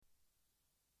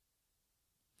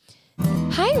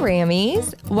Hi,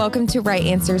 Rammies. Welcome to Right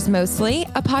Answers Mostly,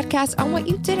 a podcast on what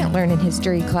you didn't learn in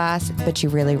history class, but you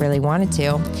really, really wanted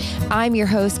to. I'm your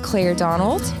host, Claire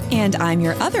Donald. And I'm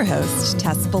your other host,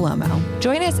 Tess Palomo.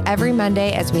 Join us every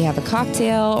Monday as we have a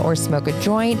cocktail or smoke a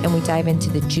joint and we dive into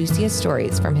the juiciest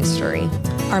stories from history.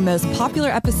 Our most popular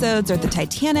episodes are the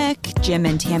Titanic, Jim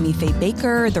and Tammy Faye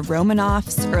Baker, the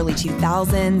Romanovs, early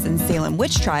 2000s, and Salem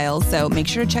witch trials, so make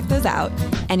sure to check those out.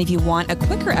 And if you want a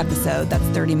quicker episode that's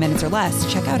 30 minutes or less,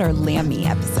 check out our Lammy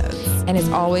episodes. And as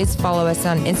always, follow us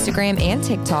on Instagram and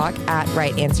TikTok at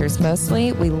Right Answers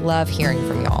Mostly. We love hearing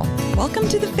from y'all. Welcome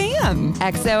to the fam.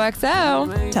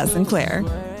 XOXO. Tess and Claire.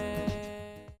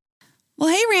 Well,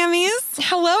 hey, Rammies.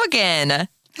 Hello again.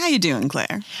 How you doing,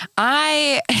 Claire?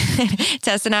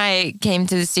 Tess and I came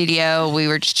to the studio. We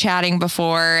were just chatting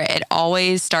before. It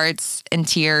always starts in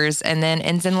tears and then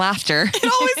ends in laughter.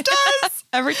 It always does.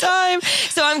 Every time.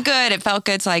 So I'm good. It felt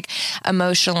good to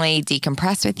emotionally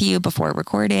decompress with you before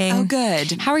recording. Oh,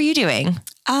 good. How are you doing?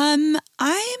 I'm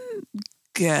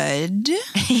good.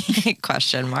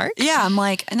 Question mark. Yeah, I'm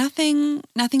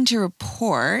nothing to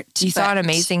report. You saw an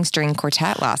amazing string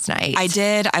quartet last night. I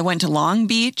did. I went to Long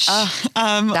Beach.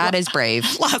 That is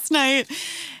brave. Last night.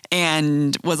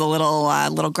 And was a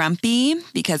little grumpy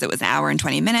because it was an hour and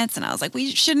 20 minutes. And I was like,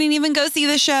 we shouldn't even go see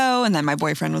the show. And then my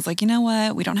boyfriend was like, you know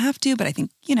what? We don't have to, but I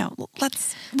think,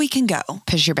 we can go.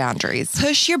 Push your boundaries.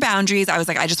 Push your boundaries. I was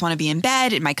like, I just want to be in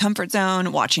bed in my comfort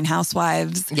zone, watching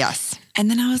Housewives. Yes. And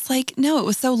then I was like, no, it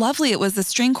was so lovely. It was a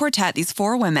string quartet, these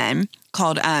four women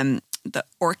called the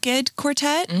Orchid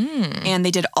Quartet. And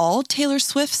they did all Taylor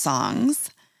Swift songs.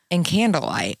 In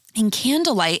candlelight. In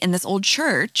this old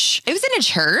church. It was in a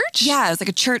church? Yeah, it was like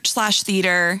a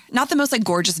church/theater. Not the most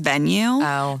gorgeous venue.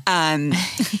 Oh.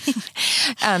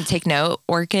 Take note,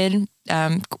 Orchid.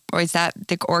 Or is that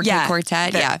the Orchid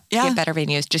Quartet? Yeah. Get better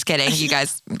venues. Just kidding. You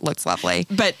guys looks lovely.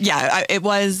 But yeah, it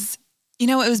was, it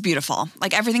was beautiful.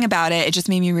 Everything about it, it just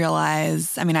made me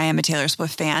realize, I am a Taylor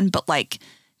Swift fan, but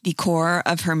the core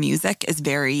of her music is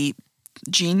very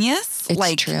genius.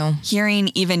 It's true. Hearing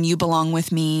even You Belong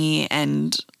With Me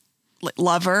and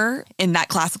Lover in that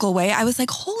classical way, I was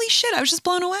like, holy shit, I was just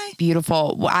blown away.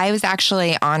 Beautiful. Well, I was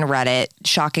actually on Reddit,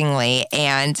 shockingly,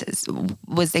 and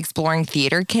was exploring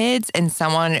theater kids, and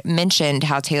someone mentioned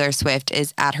how Taylor Swift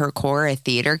is at her core a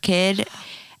theater kid.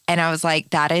 And I was like,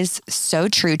 that is so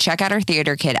true. Check out our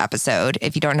Theater Kid episode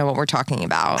if you don't know what we're talking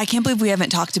about. I can't believe we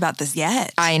haven't talked about this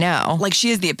yet. I know.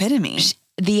 She is the epitome.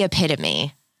 The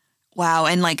epitome. Wow.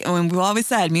 And when we've always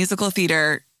said musical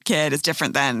theater kid is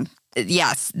different than...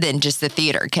 Yes, than just the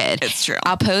theater kid. It's true.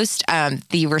 I'll post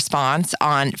the response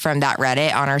from that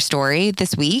Reddit on our story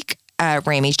this week.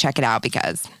 Rammies, check it out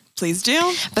because... Please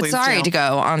do. But sorry to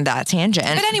go on that tangent.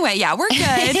 But anyway, yeah, we're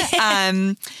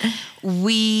good.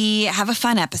 We have a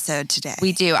fun episode today.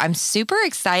 We do. I'm super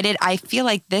excited. I feel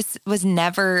like this was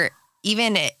never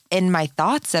even in my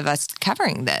thoughts of us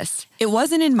covering this. It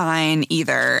wasn't in mine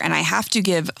either. And I have to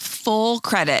give full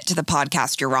credit to the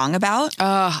podcast You're Wrong About.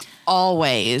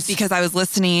 Always. Because I was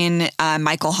listening,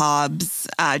 Michael Hobbs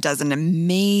does an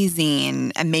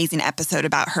amazing episode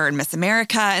about her and Miss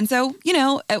America. And so,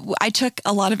 I took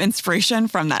a lot of inspiration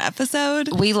from that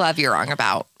episode. We love You're Wrong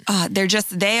About.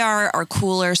 They are our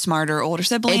cooler, smarter, older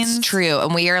siblings. It's true.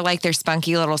 And we are their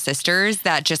spunky little sisters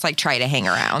that just try to hang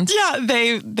around. Yeah,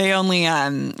 they only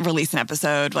release an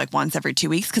episode once every 2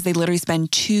 weeks because they literally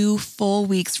spend 2 full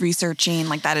weeks researching.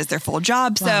 That is their full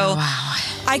job. So wow.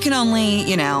 I can only,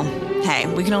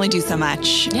 hey, we can only do so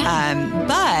much. Yeah.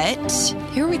 But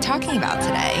who are we talking about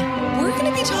today? We're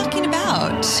going to be talking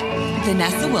about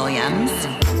Vanessa Williams.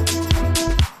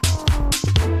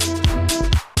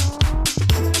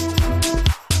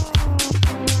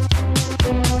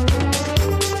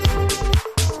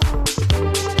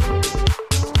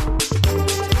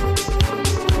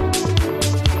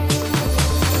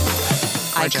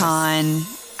 Icon,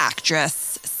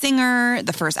 actress, singer,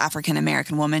 the first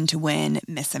African-American woman to win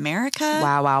Miss America.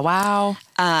 Wow, wow,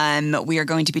 wow. We are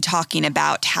going to be talking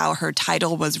about how her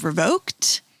title was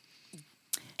revoked.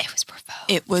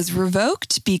 It was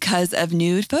revoked because of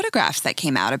nude photographs that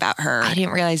came out about her. I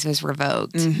didn't realize it was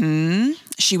revoked. Mm-hmm.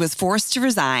 She was forced to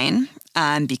resign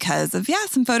because of,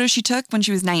 some photos she took when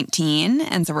she was 19.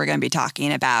 And so we're going to be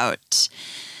talking about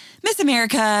Miss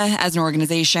America as an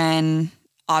organization.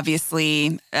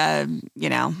 Obviously, a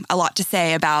lot to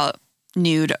say about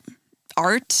nude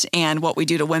art and what we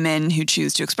do to women who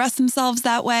choose to express themselves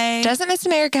that way. Doesn't Miss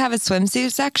America have a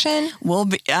swimsuit section? Well,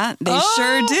 yeah, they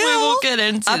sure do. We will get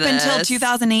into Up until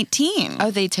 2018.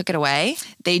 Oh, they took it away?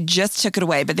 They just took it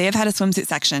away, but they have had a swimsuit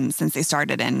section since they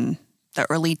started in the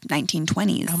early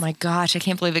 1920s. Oh my gosh, I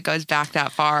can't believe it goes back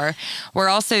that far. We're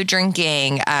also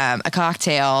drinking a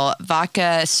cocktail,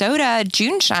 vodka soda,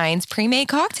 June Shines pre-made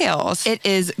cocktails. It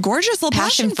is gorgeous little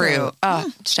passion fruit.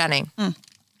 Oh, stunning.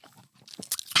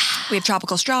 We have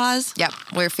tropical straws. Yep,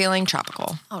 we're feeling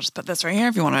tropical. I'll just put this right here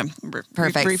if you want to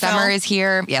Perfect. refill. Summer is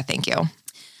here. Yeah, thank you.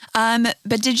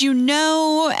 But did you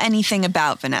know anything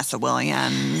about Vanessa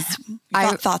Williams?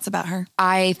 Thoughts about her?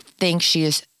 I think she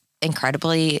is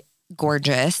incredibly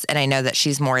gorgeous, and I know that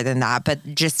she's more than that, but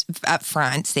just up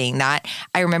front seeing that,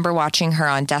 I remember watching her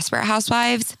on Desperate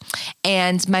Housewives,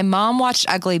 and my mom watched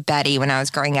Ugly Betty when I was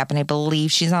growing up, and I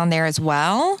believe she's on there as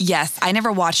well. Yes, I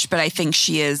never watched, but I think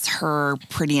she is her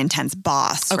pretty intense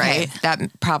boss, right? That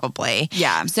probably.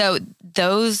 Yeah. So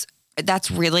that's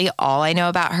really all I know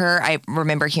about her. I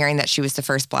remember hearing that she was the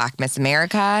first Black Miss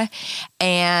America,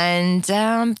 and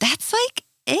that's like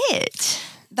it.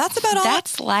 That's about all.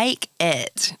 That's like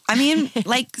it. I mean,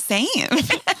 like, same.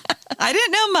 I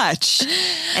didn't know much,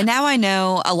 and now I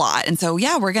know a lot. And so,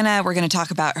 yeah, we're gonna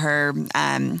talk about her,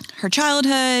 her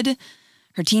childhood,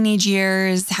 her teenage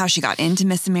years, how she got into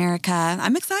Miss America.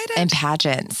 I'm excited. And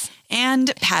pageants.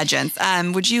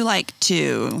 Would you like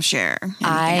to share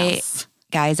anything else?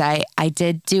 Guys, I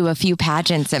did do a few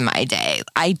pageants in my day.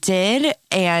 I did,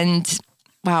 and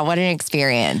wow, what an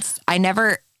experience! I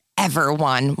never ever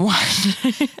won one.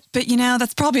 But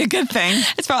that's probably a good thing.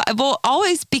 It's probably, well,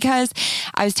 always, because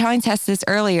I was telling Tess this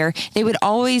earlier, they would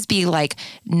always be like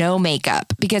no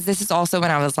makeup, because this is also when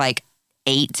I was like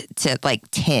 8 to like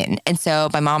 10. And so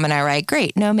my mom and I were like,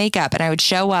 great, no makeup. And I would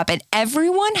show up and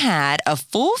everyone had a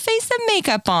full face of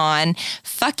makeup on.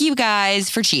 Fuck you guys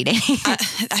for cheating.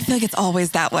 I feel like it's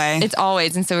always that way. It's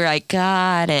always. And so we're like,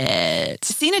 got it.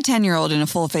 Seeing a 10-year-old in a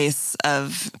full face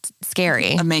of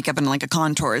scary makeup and like a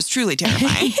contour is truly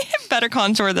terrifying. Better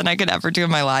contour than I could ever do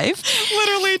in my life.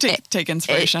 Literally take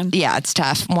inspiration. It's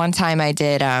tough. One time I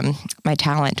did, my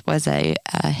talent was a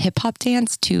hip hop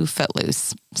dance to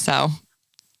Footloose. So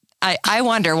I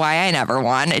wonder why I never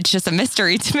won. It's just a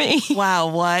mystery to me. Wow,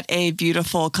 what a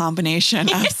beautiful combination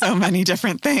of so many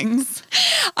different things.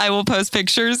 I will post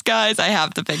pictures, guys. I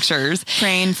have the pictures.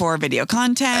 Praying for video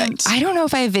content. I don't know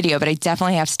if I have video, but I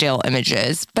definitely have still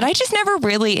images. But I just never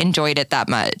really enjoyed it that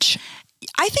much.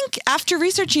 I think after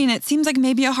researching, it seems like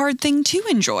maybe a hard thing to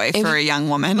enjoy for a young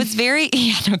woman. It was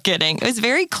no kidding. It was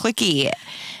very cliquey.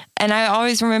 And I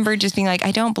always remember just being like,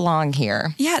 I don't belong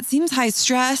here. Yeah, it seems high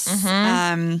stress.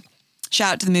 Mm-hmm.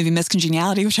 Shout out to the movie Miss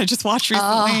Congeniality, which I just watched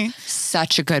recently. Oh,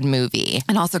 such a good movie.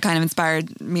 And also kind of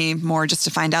inspired me more just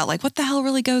to find out like what the hell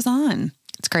really goes on.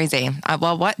 It's crazy.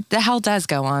 Well, what the hell does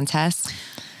go on, Tess?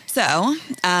 So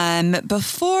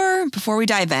before we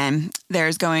dive in,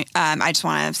 I just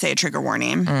want to say a trigger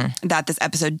warning that this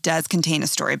episode does contain a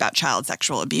story about child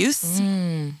sexual abuse.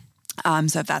 So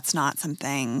if that's not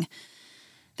something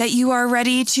that you are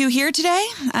ready to hear today,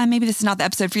 maybe this is not the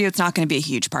episode for you. It's not going to be a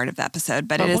huge part of the episode,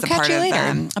 but it is a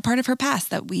part of her past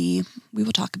that we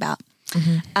will talk about.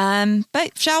 Mm-hmm.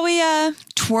 But shall we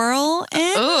twirl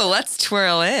in? Oh, let's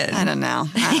twirl in. I don't know.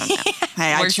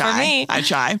 Hey, Works for me. I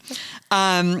try.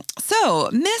 So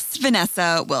Miss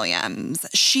Vanessa Williams,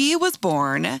 she was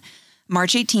born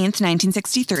March 18th,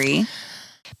 1963.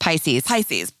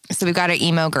 Pisces. So we've got an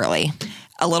emo girly.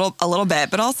 A little bit,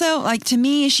 but also like to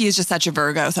me, she is just such a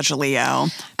Virgo, such a Leo.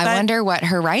 I wonder what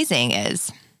her rising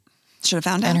is. Should have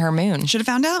found out. And her moon. Should have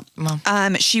found out.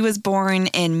 Well. She was born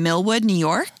in Millwood, New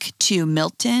York, to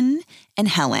Milton and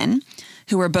Helen,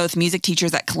 who were both music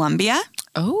teachers at Columbia.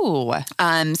 Oh.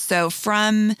 So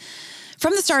from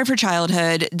the start of her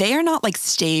childhood, they are not like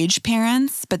stage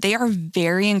parents, but they are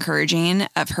very encouraging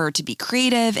of her to be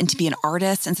creative and to be an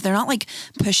artist. And so they're not like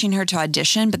pushing her to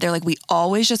audition, but they're like, we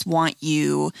always just want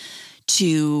you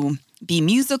to be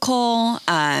musical.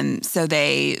 So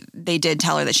they did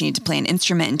tell her that she needed to play an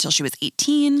instrument until she was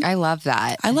 18. I love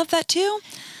that. I love that too.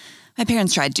 My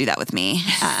parents tried to do that with me.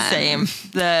 Same.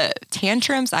 The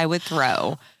tantrums I would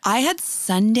throw. I had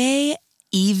Sunday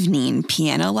evening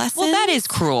piano lessons. Well, that is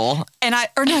cruel. And I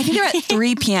think they were at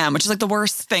 3 p.m., which is like the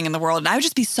worst thing in the world. And I would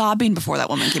just be sobbing before that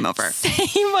woman came over.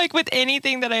 Same, like with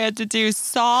anything that I had to do,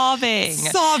 sobbing.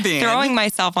 Throwing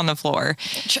myself on the floor.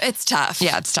 It's tough.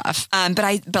 Yeah, it's tough.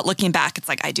 But looking back, it's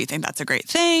like, I do think that's a great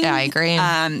thing. Yeah, I agree.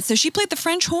 So she played the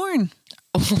French horn.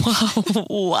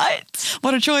 What?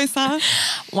 What a choice, huh?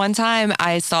 One time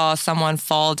I saw someone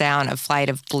fall down a flight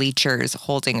of bleachers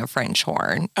holding a French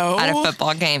horn at a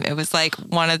football game. It was like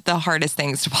one of the hardest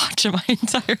things to watch in my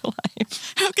entire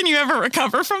life. How can you ever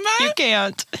recover from that?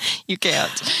 You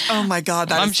can't. Oh my God.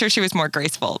 I'm sure she was more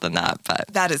graceful than that, but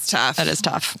that is tough. That is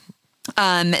tough.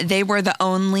 They were the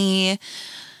only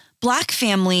Black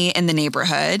family in the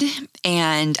neighborhood.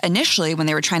 And initially, when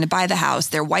they were trying to buy the house,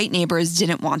 their white neighbors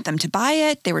didn't want them to buy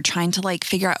it. They were trying to like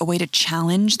figure out a way to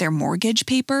challenge their mortgage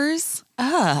papers. Get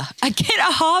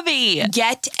a hobby.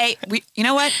 You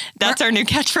know what? That's our new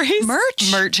catchphrase.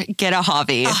 Merch, get a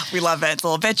hobby. We love it. It's a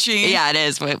little bitchy. Yeah, it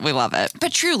is. We love it.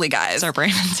 But truly, guys. It's our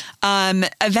brand.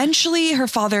 Eventually, her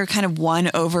father kind of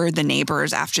won over the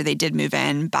neighbors after they did move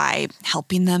in by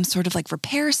helping them sort of like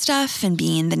repair stuff and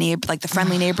being the neighbor, like the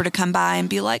friendly neighbor to come by and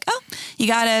be like, oh,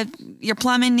 your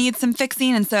plumbing needs some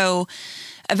fixing. And so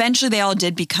eventually they all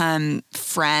did become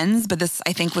friends. But this,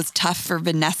 I think, was tough for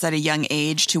Vanessa at a young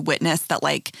age to witness that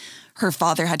like her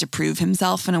father had to prove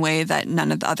himself in a way that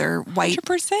none of the other white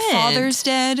 100%. fathers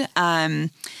did.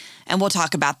 And we'll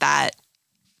talk about that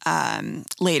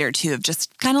later too, of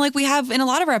just kind of like we have in a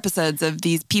lot of our episodes of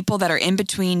these people that are in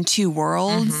between two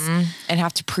worlds and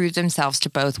have to prove themselves to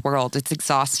both worlds. It's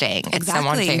exhausting. It's so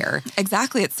unfair.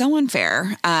 Exactly. It's so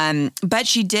unfair. But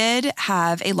she did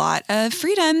have a lot of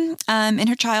freedom in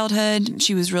her childhood.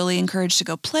 She was really encouraged to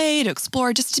go play, to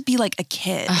explore, just to be like a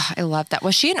kid. I love that.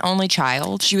 Was she an only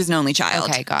child? She was an only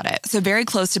child. Okay, got it. So very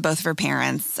close to both of her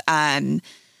parents.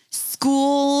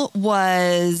 School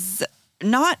was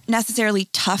not necessarily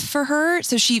tough for her.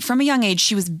 So from a young age,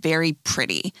 she was very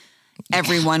pretty.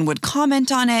 Everyone would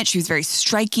comment on it. She was very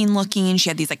striking looking. She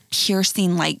had these like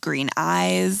piercing light green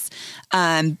eyes.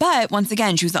 But once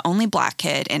again, she was the only Black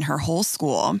kid in her whole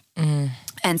school.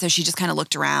 And so she just kind of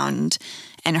looked around,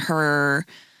 and her,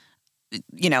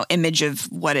 image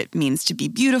of what it means to be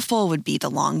beautiful would be the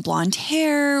long blonde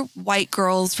hair, white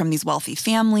girls from these wealthy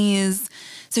families.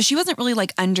 So she wasn't really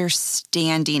like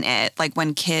understanding it. Like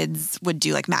when kids would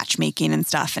do like matchmaking and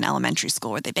stuff in elementary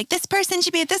school where they'd be like, this person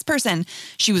should be with this person.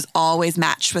 She was always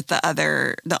matched with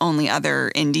the only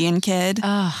other Indian kid.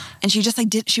 And she just like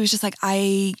she was just like,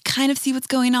 I kind of see what's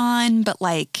going on. But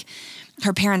like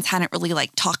her parents hadn't really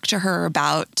like talked to her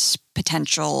about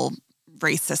potential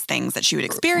racist things that she would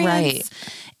experience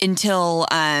until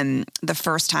the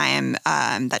first time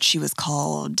that she was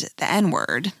called the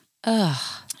N-word.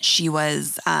 She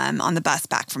was on the bus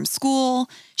back from school.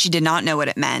 She did not know what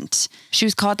it meant. She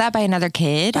was called that by another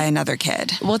kid? By another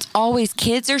kid. Well, it's always,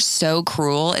 kids are so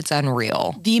cruel. It's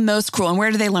unreal. The most cruel. And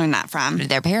where do they learn that from?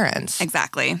 Their parents.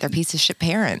 Exactly. Their piece of shit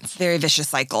parents. Very vicious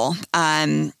cycle.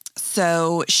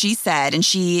 So she said, and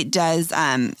she does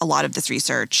a lot of this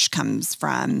research comes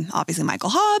from obviously Michael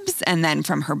Hobbs and then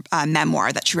from her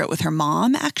memoir that she wrote with her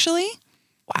mom, actually.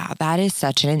 Wow, that is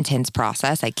such an intense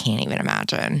process. I can't even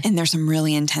imagine. And there's some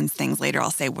really intense things later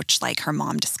I'll say, which like her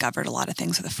mom discovered a lot of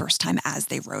things for the first time as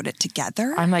they wrote it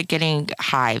together. I'm like getting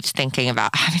hives thinking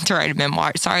about having to write a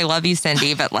memoir. Sorry, love you,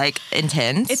 Cindy, but like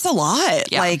intense. It's a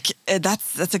lot. Yeah. Like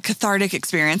that's a cathartic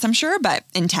experience, I'm sure, but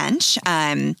intense.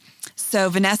 So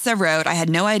Vanessa wrote, I had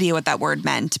no idea what that word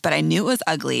meant, but I knew it was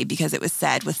ugly because it was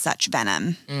said with such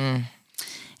venom.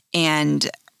 And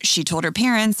she told her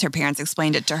parents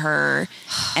explained it to her,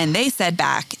 and they said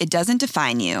back, it doesn't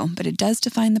define you, but it does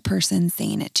define the person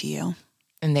saying it to you.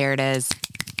 And there it is.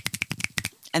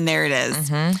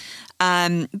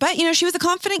 But, she was a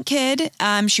confident kid.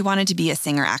 She wanted to be a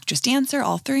singer, actress, dancer,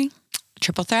 all three.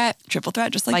 Triple threat,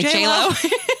 just like J-Lo.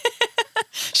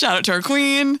 Shout out to our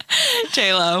queen.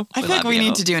 J-Lo. I feel like we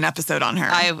need to do an episode on her.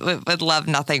 I would love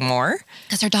nothing more.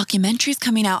 Because her documentary's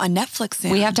coming out on Netflix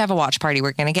soon. We have to have a watch party.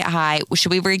 We're going to get high.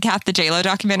 Should we recap the J-Lo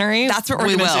documentary? That's what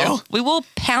we're going to do. We will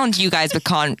pound you guys with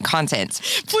content.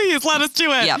 Please, let us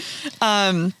do it.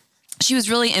 Yep. She was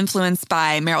really influenced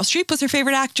by Meryl Streep was her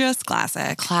favorite actress.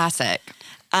 Classic.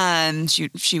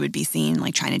 She would be seen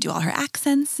like trying to do all her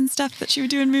accents and stuff that she would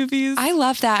do in movies. I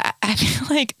love that. I feel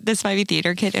like this might be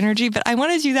theater kid energy, but I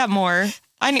want to do that more.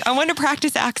 I want to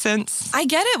practice accents. I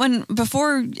get it.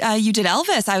 Before you did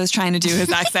Elvis, I was trying to do his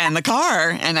accent in the car.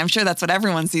 And I'm sure that's what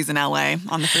everyone sees in LA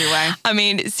on the freeway. I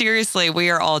mean, seriously, we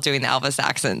are all doing the Elvis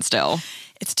accent still.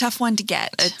 It's a tough one to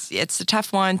get. It's a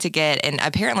tough one to get, and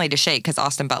apparently to shake because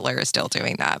Austin Butler is still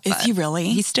doing that. Is he really?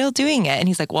 He's still doing it, and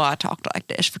he's like, "Well, I talked like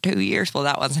this for 2 years." Well,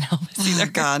 that wasn't Elvis either.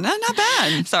 Oh God, no, not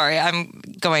bad. Sorry, I'm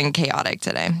going chaotic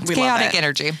today. It's we chaotic love it.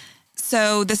 Energy.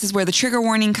 So this is where the trigger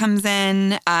warning comes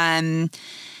in.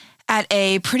 At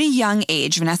a pretty young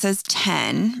age, Vanessa's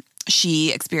 10.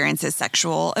 She experiences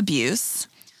sexual abuse.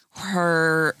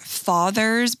 Her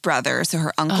father's brother, so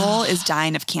her uncle, is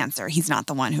dying of cancer. He's not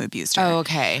the one who abused her. Oh,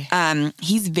 okay.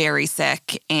 He's very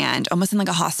sick and almost in like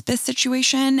a hospice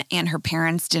situation. And her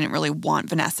parents didn't really want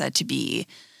Vanessa to be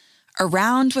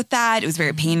around with that. It was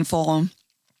very painful.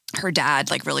 Her dad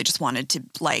like really just wanted to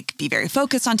like be very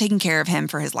focused on taking care of him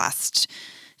for his last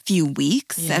few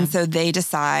weeks. Yeah. And so they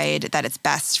decide that it's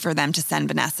best for them to send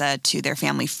Vanessa to their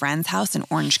family friend's house in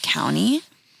Orange County.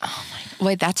 Oh my!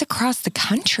 Wait, that's across the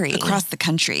country. Across the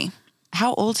country.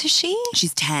 How old is she?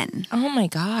 She's 10. Oh my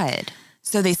God.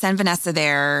 So they send Vanessa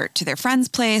there to their friend's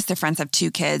place. Their friends have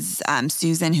 2 kids,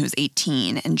 Susan, who's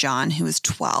 18, and John, who is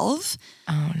 12.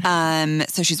 Oh no.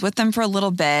 So she's with them for a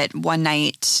little bit. One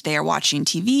night they are watching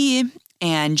TV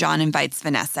and John invites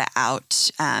Vanessa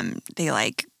out. They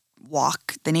like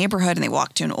walk the neighborhood and they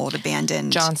walk to an old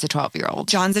abandoned. John's a 12-year-old.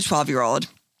 John's a 12-year-old.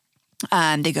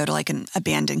 They go to like an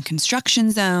abandoned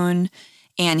construction zone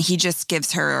and he just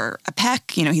gives her a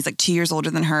peck. You know, he's like 2 years older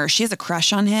than her. She has a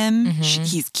crush on him.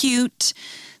 He's cute.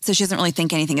 So she doesn't really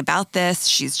think anything about this.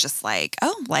 She's just like,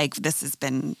 oh, like this has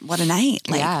been, what a night.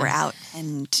 Like we're out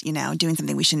and, you know, doing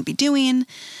something we shouldn't be doing.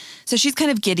 So she's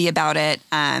kind of giddy about it.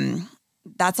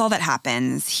 That's all that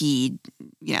happens.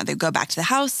 They go back to the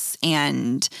house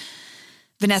and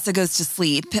Vanessa goes to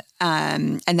sleep.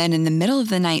 And then in the middle of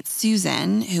the night,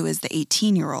 Susan, who is the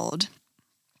 18-year-old,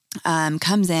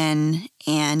 comes in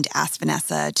and asks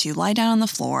Vanessa to lie down on the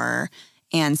floor.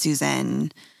 And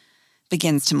Susan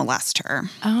begins to molest her.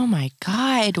 Oh my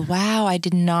God. Wow. I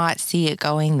did not see it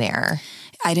going there.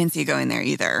 I didn't see it going there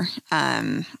either.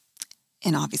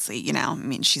 And obviously, you know, I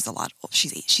mean, she's an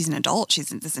adult.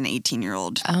 This is an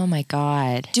 18-year-old. Oh my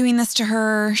God. Doing this to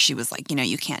her. She was like, you know,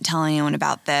 you can't tell anyone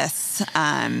about this.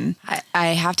 I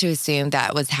have to assume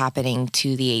that was happening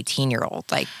to the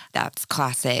 18-year-old. Like that's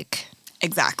classic.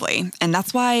 Exactly. And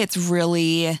that's why it's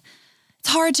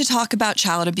hard to talk about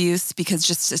child abuse because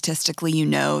just statistically, you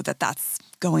know that that's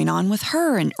going on with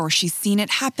her or she's seen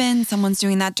it happen. Someone's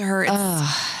doing that to her. It's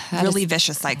a really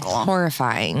vicious cycle.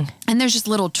 Horrifying. And there's just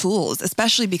little tools,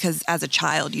 especially because as a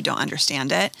child, you don't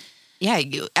understand it. Yeah.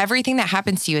 Everything that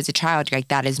happens to you as a child, you're like,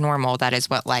 that is normal. That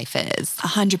is what life is.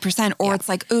 100%. Or it's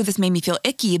like, oh, this made me feel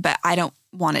icky, but I don't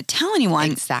want to tell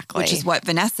anyone. Exactly. Which is what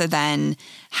Vanessa then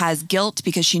has guilt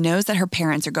because she knows that her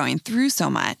parents are going through so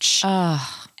much.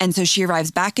 And so she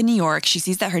arrives back in New York. She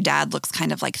sees that her dad looks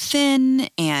kind of like thin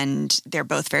and they're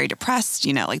both very depressed,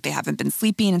 you know, like they haven't been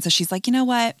sleeping. And so she's like, you know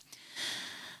what?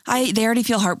 They already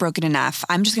feel heartbroken enough.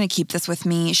 I'm just going to keep this with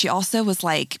me. She also was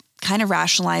like, kind of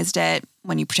rationalized it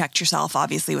when you protect yourself,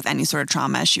 obviously with any sort of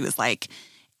trauma. She was like,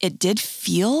 it did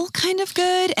feel kind of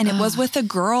good. And it was with a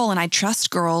girl and I trust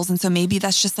girls. And so maybe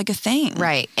that's just like a thing.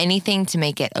 Right. Anything to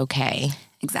make it okay.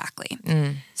 Exactly.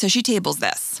 So she tables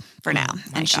this for now.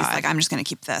 And she's like, I'm just going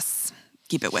to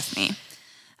keep it with me.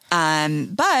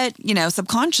 But, you know,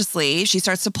 subconsciously, she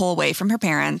starts to pull away from her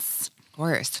parents. Of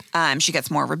course. She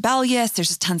gets more rebellious. There's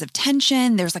just tons of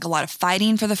tension. There's like a lot of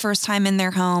fighting for the first time in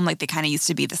their home. Like they kind of used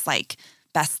to be this like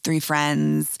best 3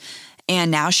 friends.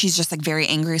 And now she's just like very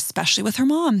angry, especially with her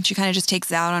mom. She kind of just takes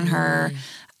it out on her.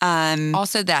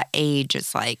 Also, that age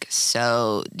is like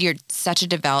you're such a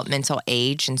developmental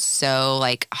age and so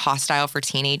like hostile for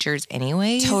teenagers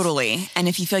anyways. Totally. And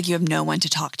if you feel like you have no one to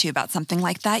talk to about something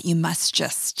like that, you must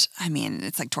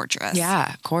it's like torturous.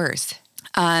 Yeah, of course.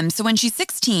 So when she's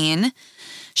 16,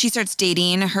 she starts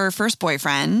dating her first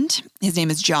boyfriend. His name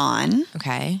is John.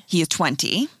 Okay. He is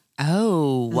 20.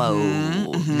 Oh,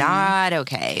 whoa. Not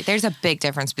okay. There's a big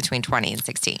difference between 20 and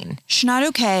 16. Not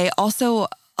okay. Also,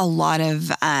 a lot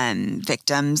of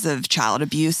victims of child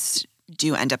abuse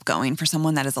do end up going for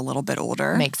someone that is a little bit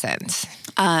older. Makes sense.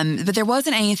 But there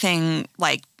wasn't anything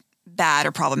like bad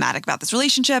or problematic about this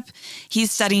relationship.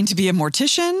 He's studying to be a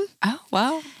mortician. Oh,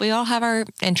 well, we all have our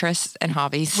interests and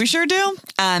hobbies. We sure do.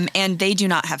 And they do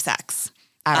not have sex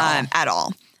at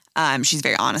all. She's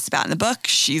very honest about it in the book.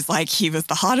 She's like, he was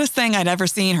the hottest thing I'd ever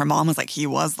seen. Her mom was like, he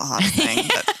was the hottest thing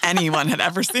that anyone had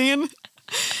ever seen.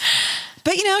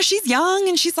 But, you know, she's young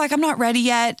and she's like, I'm not ready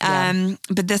yet. Yeah.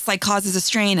 But this like causes a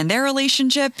strain in their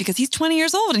relationship because he's 20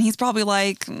 years old and he's probably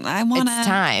like, I want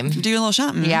to do a little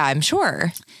something. Yeah, I'm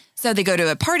sure. So they go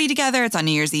to a party together. It's on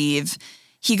New Year's Eve.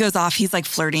 He goes off. He's like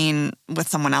flirting with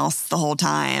someone else the whole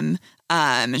time.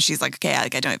 And she's like, okay, I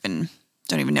don't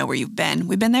even know where you've been.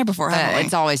 We've been there before, haven't we?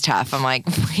 It's always tough. I'm like,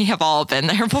 we have all been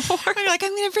there before. You're like,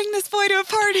 I'm going to bring this boy to a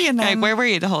party. And then like, where were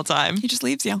you the whole time? He just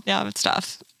leaves you. Yeah, it's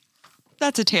tough.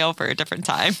 That's a tale for a different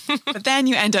time. But then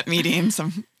you end up meeting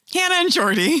some Hannah and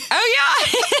Jordy.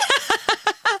 Oh,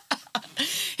 yeah.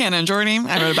 Hannah and Jordy.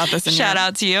 I wrote about this in Shout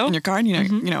out to you. In your card. You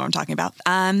know what I'm talking about.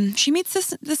 She meets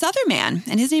this other man,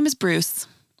 and his name is Bruce.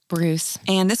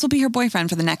 And this will be her boyfriend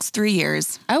for the next 3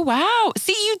 years. Oh, wow.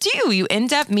 See, you do. You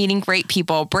end up meeting great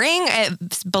people. Bring a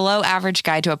below average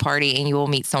guy to a party and you will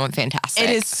meet someone fantastic. It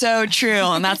is so true.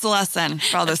 And that's the lesson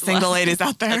for all those single ladies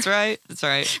out there. That's right. That's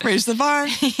right. Raise the bar.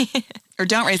 Or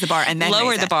don't raise the bar and then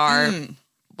lower the bar,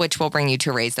 which will bring you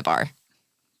to raise the bar.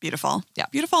 Beautiful. Yeah.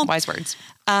 Beautiful. Wise words.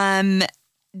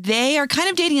 They are kind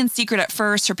of dating in secret at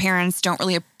first. Her parents don't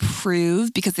really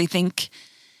approve because they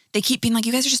keep being like,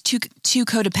 you guys are just too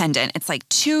codependent. It's like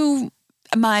too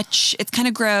much. It's kind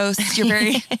of gross.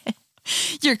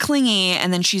 You're clingy.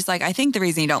 And then she's like, I think the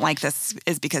reason you don't like this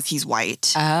is because he's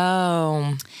white.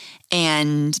 Oh.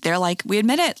 And they're like, we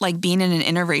admit it, like being in an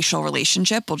interracial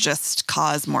relationship will just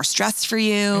cause more stress for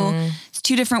you. It's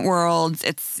two different worlds.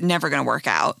 It's never going to work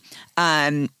out.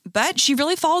 But she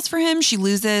really falls for him. She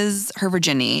loses her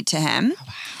virginity to him. Oh,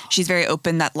 wow. She's very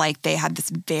open that like they had this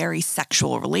very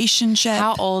sexual relationship.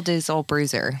 How old is old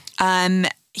Bruiser?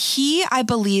 I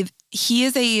believe he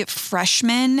is a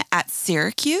freshman at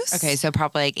Syracuse. Okay, so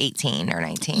probably like 18 or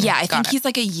 19. Yeah, I think he's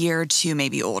like a year or two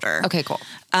maybe older. Okay, cool.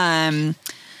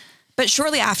 But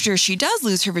shortly after she does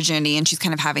lose her virginity and she's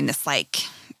kind of having this like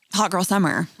hot girl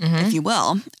summer, if you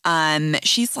will,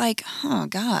 she's like, oh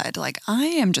God, like I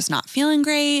am just not feeling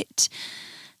great.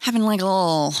 Having like a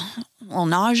little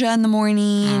nausea in the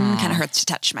morning, kind of hurts to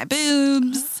touch my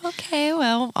boobs. Okay,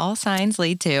 well, all signs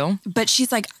lead to. But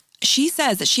she's like, she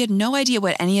says that she had no idea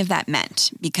what any of that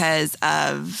meant because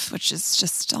of, which is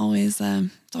just always,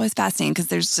 it's always fascinating because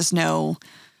there's just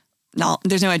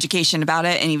there's no education about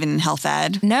it, and even in health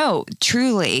ed. No,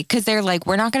 truly. Because they're like,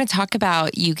 we're not going to talk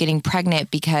about you getting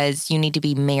pregnant because you need to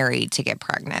be married to get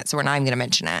pregnant. So we're not even going to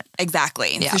mention it.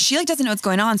 Exactly. Yeah. So she like doesn't know what's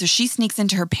going on. So she sneaks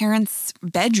into her parents'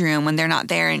 bedroom when they're not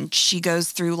there, and she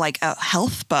goes through like a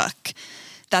health book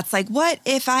that's like, what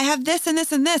if I have this and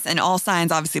this and this? And all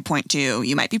signs obviously point to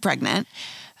you might be pregnant.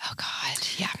 Oh God.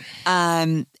 Yeah.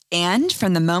 And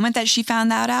from the moment that she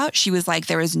found that out, she was like,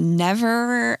 there was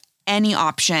never any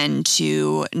option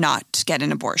to not get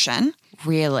an abortion.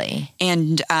 Really?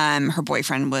 And her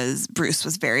boyfriend Bruce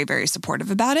was very, very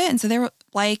supportive about it. And so they were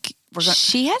like,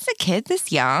 she has a kid this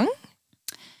young?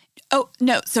 Oh,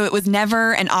 no. So it was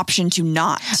never an option to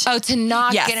not. Oh, to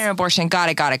not get an abortion. Got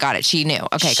it. She knew.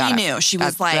 Okay, got it. She knew. She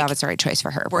was like, that was the right choice for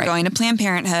her. We're going to Planned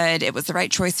Parenthood. It was the right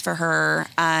choice for her.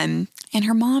 And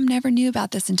her mom never knew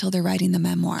about this until they're writing the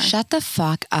memoir. Shut the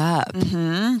fuck up.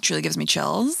 Truly gives me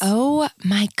chills. Oh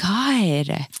my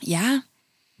God. Yeah.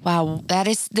 Wow.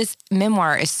 This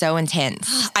memoir is so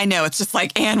intense. I know. It's just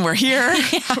like, Anne, we're here.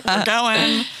 We're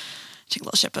going. Take a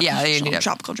little sip of a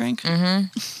tropical drink.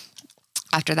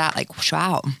 After that, like,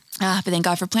 wow. But thank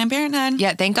God for Planned Parenthood.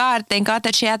 Yeah, thank God. Thank God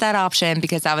that she had that option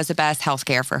because that was the best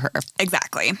healthcare for her.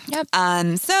 Exactly.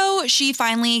 Yep. So she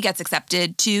finally gets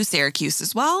accepted to Syracuse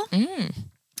as well.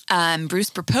 Bruce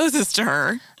proposes to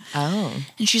her. Oh.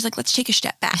 And she's like, let's take a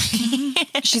step back.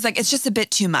 She's like, it's just a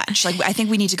bit too much. Like, I think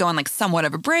we need to go on like somewhat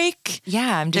of a break.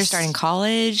 Yeah, I'm just starting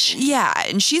college. Yeah.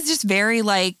 And she's just very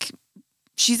like,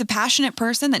 she's a passionate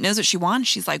person that knows what she wants.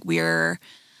 She's like,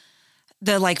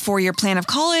 the like 4-year plan of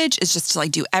college is just to like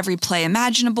do every play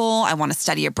imaginable. I want to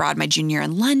study abroad my junior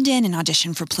in London and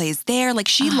audition for plays there. Like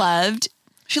she loved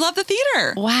the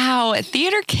theater. Wow. A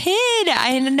theater kid.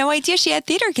 I had no idea she had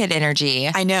theater kid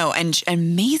energy. I know. And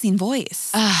amazing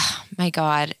voice. Oh my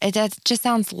God. It just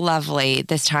sounds lovely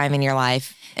this time in your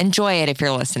life. Enjoy it if you're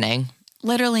listening.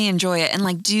 Literally enjoy it and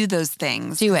like do those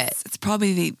things. Do it. It's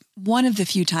probably one of the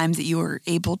few times that you were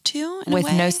able to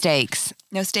with no stakes.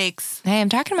 No stakes. Hey, I'm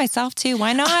talking to myself too.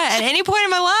 Why not? At any point in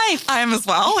my life. I am as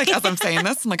well. Like as I'm saying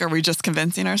this, I'm like, are we just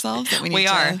convincing ourselves that we need to? We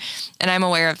are. And I'm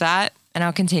aware of that. And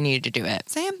I'll continue to do it.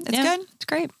 Same. It's good. It's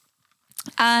great.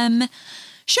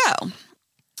 Show.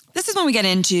 This is when we get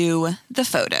into the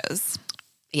photos.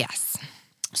 Yes.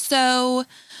 So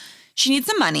she needs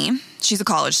some money. She's a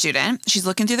college student. She's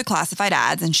looking through the classified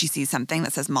ads and she sees something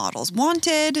that says models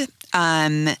wanted.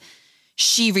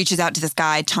 She reaches out to this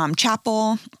guy, Tom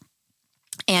Chappell,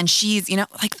 and she's,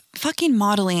 like fucking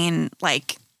modeling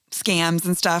like scams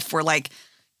and stuff where like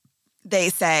they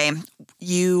say,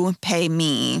 you pay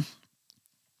me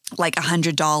like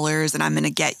 $100 and I'm going to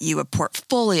get you a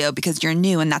portfolio because you're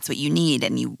new and that's what you need.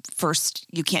 And you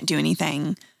can't do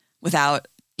anything without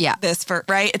this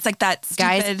right? It's like that stupid.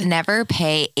 Guys, never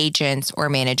pay agents or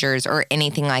managers or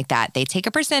anything like that. They take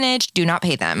a percentage. Do not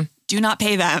pay them. Do not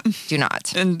pay them. Do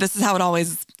not. And this is how it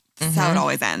always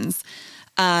ends.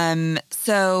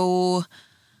 So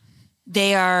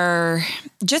they are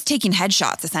just taking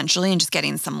headshots essentially and just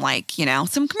getting some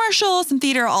some commercials, some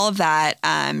theater, all of that.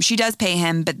 She does pay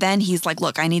him, but then he's like,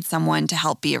 look, I need someone to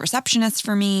help be a receptionist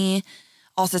for me.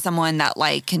 Also someone that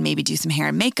like can maybe do some hair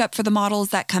and makeup for the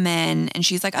models that come in. And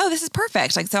she's like, oh, this is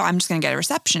perfect. Like, so I'm just going to get a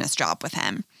receptionist job with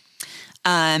him.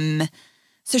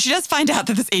 So she does find out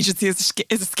that this agency is a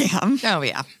scam. Oh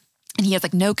yeah. And he has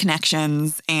like no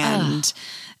connections and,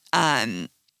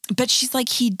 but she's like,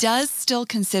 he does still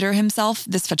consider himself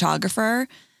this photographer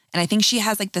And I think she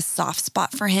has like this soft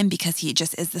spot for him because he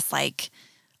just is this like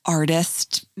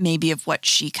artist, maybe of what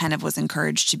she kind of was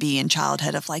encouraged to be in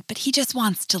childhood of like, but he just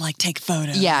wants to like take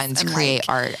photos. Yeah, and to create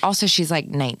art. Also, she's like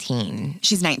 19.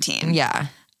 She's 19. Yeah.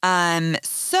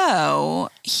 So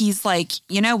he's like,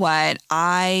 you know what?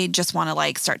 I just want to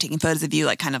like start taking photos of you.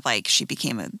 Like kind of like she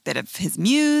became a bit of his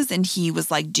muse. And he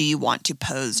was like, do you want to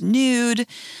pose nude?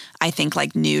 I think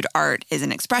like nude art is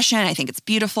an expression. I think it's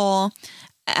beautiful.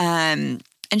 And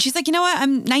she's like, you know what?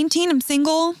 I'm 19. I'm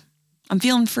single. I'm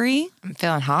feeling free. I'm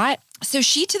feeling hot. So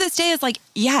she to this day is like,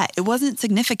 yeah, it wasn't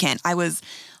significant. I was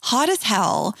hot as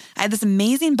hell. I had this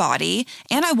amazing body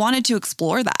and I wanted to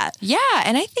explore that. Yeah.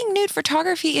 And I think nude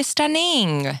photography is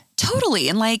stunning. Totally.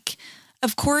 And like,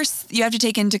 of course, you have to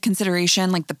take into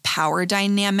consideration like the power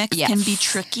dynamics can be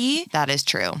tricky. That is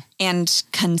true. And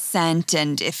consent.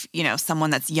 And if, you know,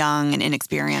 someone that's young and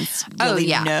inexperienced really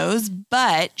knows,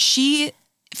 but she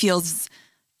feels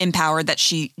empowered that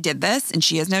she did this and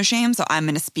she has no shame. So I'm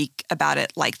going to speak about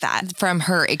it like that. From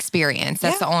her experience.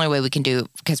 That's the only way we can do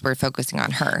because we're focusing on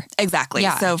her. Exactly.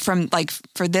 Yeah. So from like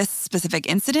for this specific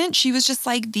incident, she was just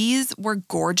like, these were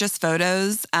gorgeous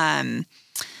photos.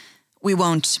 We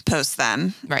won't post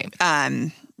them. Right.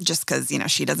 Just because, you know,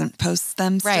 she doesn't post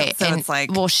them. Right. So and, it's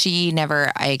like, well, she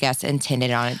never, I guess,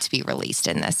 intended on it to be released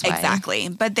in this way. Exactly.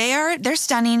 But they're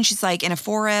stunning. She's like in a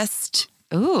forest.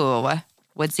 Ooh.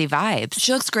 Woodsy vibes.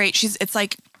 She looks great. It's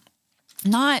like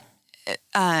not,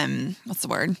 what's the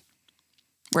word?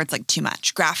 Where it's like too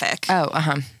much. Graphic. Oh,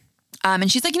 And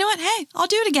she's like, you know what? Hey, I'll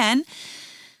do it again.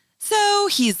 So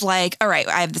he's like, all right,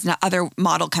 I have this other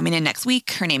model coming in next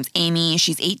week. Her name's Amy.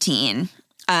 She's 18.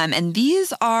 And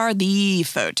these are the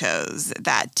photos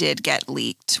that did get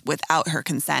leaked without her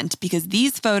consent because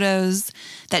these photos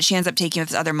that she ends up taking with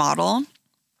this other model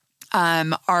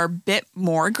are a bit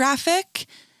more graphic.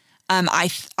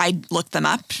 I looked them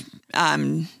up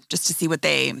just to see what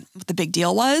the big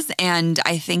deal was. And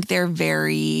I think they're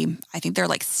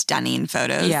like stunning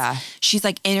photos. Yeah. She's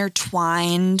like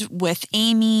intertwined with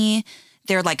Amy.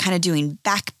 They're like kind of doing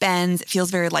back bends. It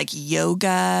feels very like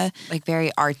yoga. Like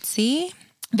very artsy.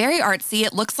 Very artsy.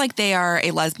 It looks like they are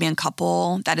a lesbian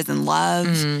couple that is in love.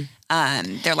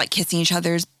 They're like kissing each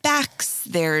other's backs.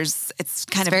 It's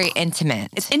very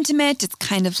intimate. It's intimate. It's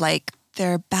kind of like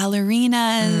they're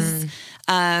ballerinas.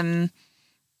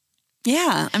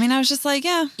 Yeah. I mean, I was just like,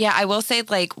 yeah. Yeah, I will say,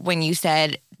 like, when you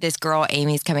said this girl,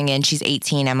 Amy's coming in, she's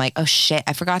 18, I'm like, oh, shit,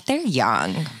 I forgot they're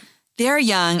young. They're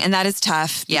young, and that is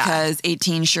tough because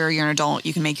 18, sure, you're an adult,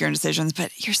 you can make your own decisions,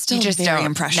 but you're still very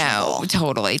impressionable. No,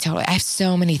 totally. I have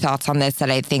so many thoughts on this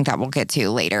that I think that we'll get to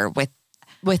later with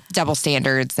double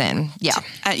standards and,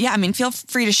 I mean, feel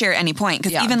free to share at any point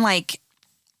because even, like,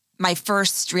 my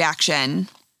first reaction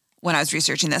when I was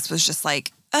researching this was just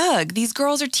like, ugh, these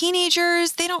girls are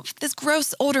teenagers. This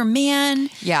gross older man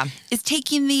is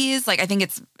taking these. Like, I think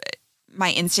it's my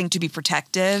instinct to be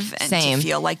protective and to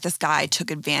feel like this guy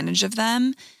took advantage of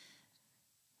them.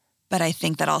 But I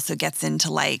think that also gets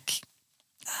into like,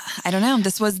 I don't know.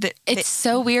 It's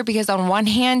so weird because on one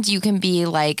hand, you can be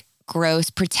like, gross,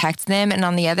 protect them. And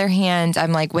on the other hand,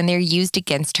 I'm like, when they're used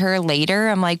against her later,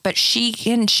 I'm like, but she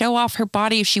can show off her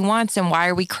body if she wants. And why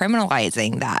are we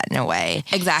criminalizing that in a way?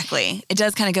 Exactly. It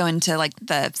does kind of go into like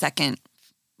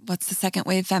what's the second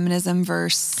wave feminism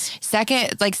verse?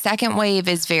 Second wave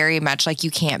is very much like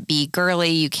you can't be girly,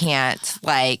 you can't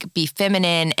like be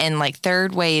feminine. And like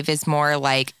third wave is more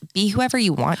like be whoever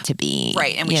you want to be.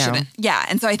 Right. And we shouldn't. Yeah.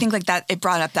 And so I think like that, it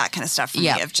brought up that kind of stuff for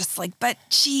me of just like, but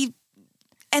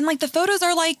and like the photos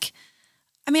are like,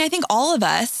 I mean, I think all of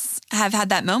us have had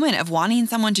that moment of wanting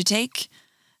someone to take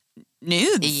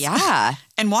nudes. Yeah.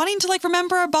 And wanting to like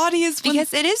remember our bodies.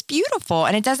 Because it is beautiful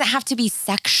and it doesn't have to be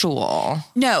sexual.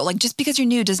 No, like just because you're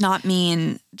nude does not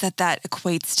mean that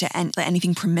equates to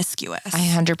anything promiscuous. I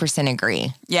 100%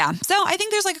 agree. Yeah. So I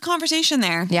think there's like a conversation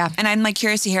there. Yeah. And I'm like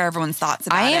curious to hear everyone's thoughts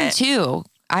about it.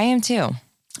 I am too.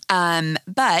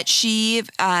 But she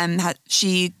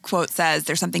quote says,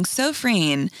 there's something so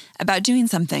freeing about doing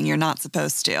something you're not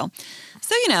supposed to.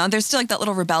 So, you know, there's still like that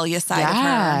little rebellious side of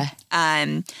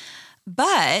her.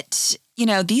 But, you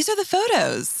know, these are the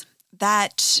photos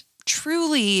that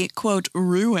truly, quote,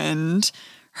 ruined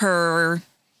her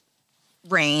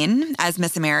reign as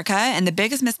Miss America. And the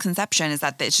biggest misconception is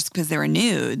that it's just because they were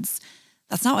nudes.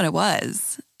 That's not what it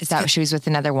was. Is that she was with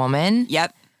another woman?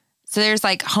 Yep. So there's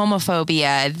like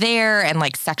homophobia there and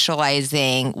like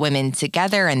sexualizing women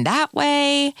together in that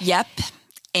way. Yep.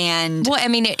 And well, I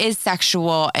mean, it is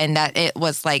sexual and that it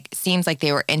was like, seems like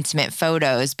they were intimate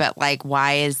photos, but like,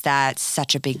 why is that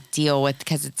such a big deal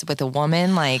because it's with a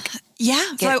woman? Like,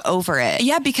 yeah, get over it.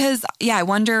 Yeah, because I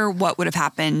wonder what would have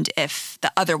happened if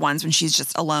the other ones, when she's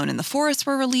just alone in the forest,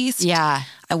 were released. Yeah.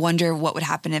 I wonder what would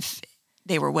happen if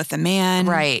they were with a man.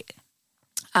 Right.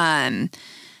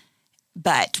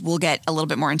 But we'll get a little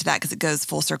bit more into that because it goes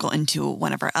full circle into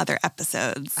one of our other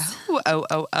episodes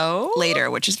later,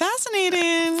 which is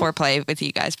fascinating. Foreplay with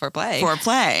you guys.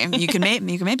 Foreplay. You can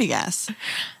maybe guess.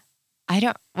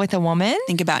 With a woman?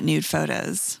 Think about nude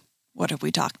photos. What have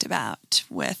we talked about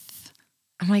with?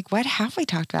 I'm like, what have we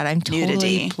talked about? I'm totally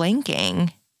Nudity.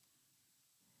 blanking.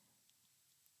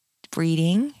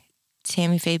 Reading?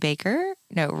 Tammy Faye Baker?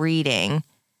 No, reading.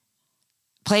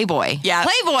 Playboy. Yeah.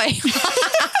 Playboy.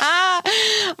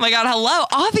 Oh my God, hello.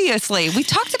 Obviously. We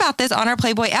talked about this on our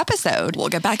Playboy episode. We'll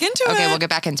get back into it. Okay, we'll get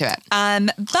back into it.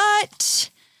 But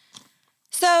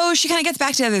so she kind of gets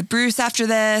back together with Bruce after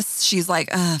this. She's like,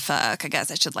 oh, fuck, I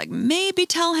guess I should like maybe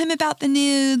tell him about the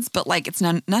nudes, but like it's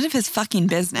none of his fucking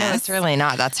business. No, it's really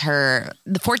not. That's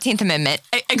the 14th Amendment.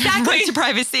 Exactly. To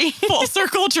privacy. Full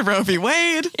circle to Roe v.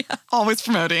 Wade. Yeah. Always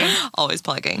promoting. Always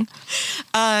plugging.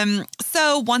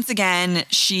 So once again,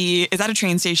 she is at a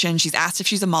train station. She's asked if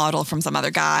she's a model from some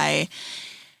other guy.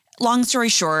 Long story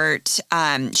short,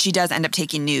 she does end up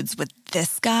taking nudes with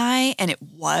this guy, and it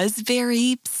was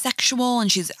very sexual.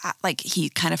 And she's like, he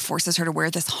kind of forces her to wear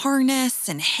this harness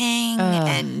and hang.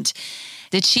 And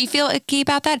did she feel icky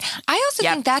about that? I also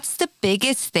think that's the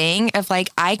biggest thing of like,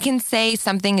 I can say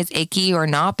something is icky or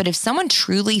not, but if someone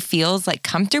truly feels like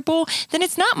comfortable, then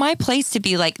it's not my place to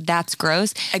be like, that's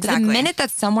gross. Exactly. The minute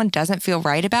that someone doesn't feel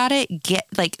right about it,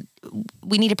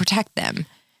 we need to protect them.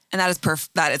 And that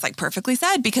is like perfectly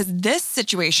said, because this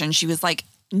situation, she was like,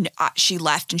 she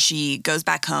left and she goes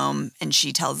back home and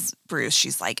she tells Bruce,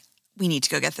 she's like, we need to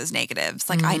go get those negatives.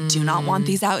 Like, I do not want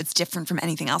these out. It's different from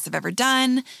anything else I've ever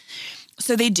done.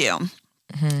 So they do.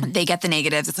 Mm-hmm. They get the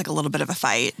negatives. It's like a little bit of a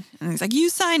fight. And he's like, you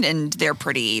signed. And they're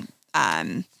pretty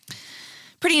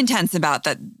intense about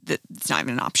that it's not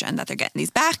even an option that they're getting these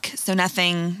back. So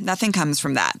nothing comes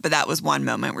from that. But that was one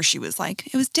moment where she was like,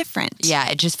 it was different. Yeah,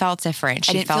 it just felt different.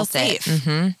 She I didn't felt feel safe.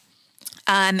 Mm-hmm.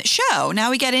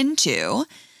 Now we get into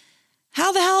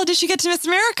how the hell did she get to Miss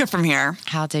America from here?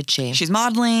 How did she? She's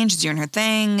modeling. She's doing her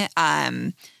thing.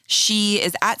 She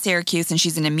is at Syracuse and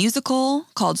she's in a musical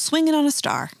called Swingin' on a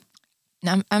Star.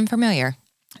 I'm familiar.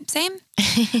 Same.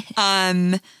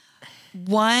 And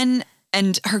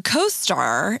her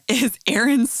co-star is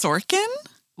Aaron Sorkin.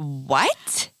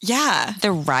 What? Yeah.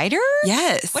 The writer?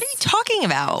 Yes. What are you talking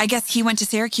about? I guess he went to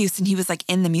Syracuse and he was like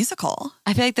in the musical.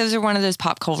 I feel like those are one of those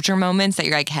pop culture moments that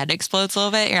your like head explodes a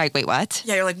little bit. You're like, wait, what?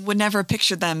 Yeah, you're like, would never have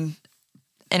pictured them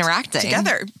interacting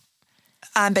together.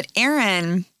 But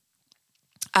Aaron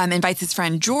invites his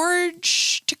friend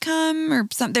George to come, or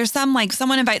there's some like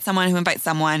someone invites someone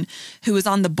who is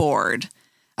on the board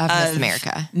of Miss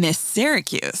America. Miss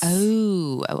Syracuse.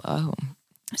 Oh.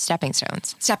 Stepping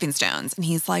Stones. And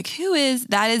he's like,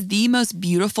 that is the most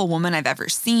beautiful woman I've ever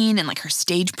seen. And like her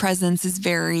stage presence is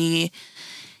very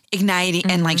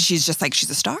igniting. And like, she's just like, she's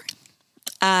a star.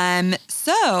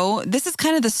 So this is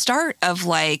kind of the start of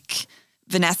like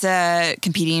Vanessa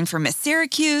competing for Miss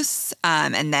Syracuse,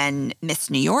 and then Miss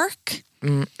New York,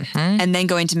 and then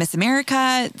going to Miss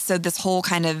America. So this whole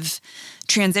kind of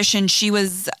transition, she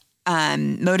was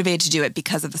motivated to do it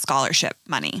because of the scholarship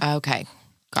money. Okay.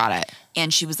 Got it.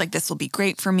 And she was like, this will be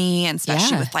great for me. And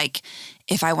especially with like,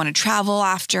 if I want to travel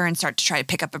after and start to try to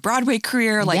pick up a Broadway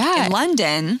career, like in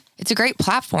London. It's a great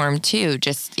platform too.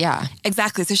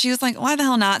 Exactly. So she was like, why the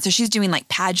hell not? So she's doing like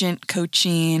pageant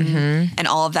coaching and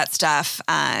all of that stuff.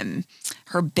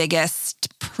 Her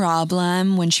biggest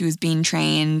problem when she was being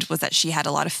trained was that she had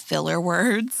a lot of filler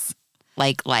words.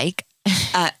 Like?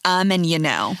 And you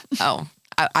know. Oh.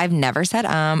 I've never said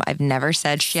I've never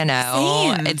said Same.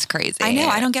 It's crazy. I know.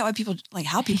 I don't get how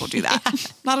people do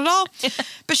that. Not at all.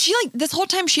 But she like this whole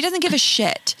time, she doesn't give a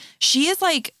shit. She is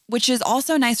like, which is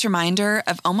also a nice reminder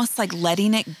of almost like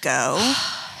letting it go.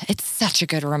 It's such a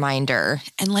good reminder.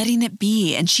 And letting it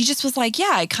be. And she just was like,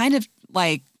 yeah, I kind of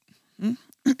like,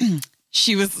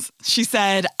 she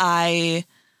said, I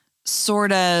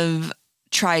sort of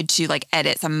tried to like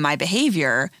edit some of my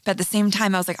behavior. But at the same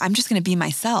time, I was like, I'm just going to be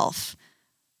myself.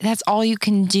 That's all you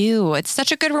can do. It's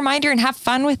such a good reminder, and have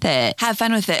fun with it.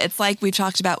 It's like we've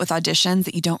talked about with auditions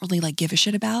that you don't really like give a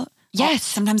shit about. Yes.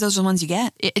 Sometimes those are the ones you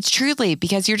get. It's truly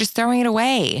because you're just throwing it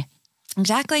away.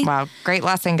 Exactly. Wow. Great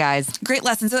lesson, guys. Great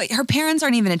lesson. So like, her parents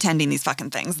aren't even attending these fucking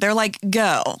things. They're like,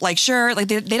 go. Like, sure. Like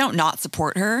they don't not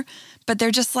support her, but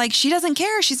they're just like, she doesn't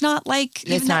care. She's not like,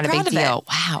 It's not a big proud of it. deal.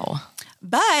 Wow.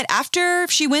 But after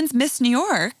she wins Miss New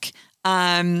York,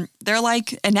 they're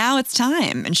like, and now it's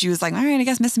time. And she was like, all right, I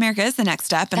guess Miss America is the next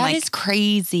step. And That like, is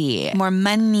crazy. more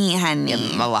money, honey.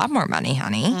 A lot more money,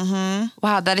 honey.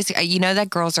 Wow, that is, that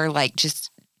girls are like just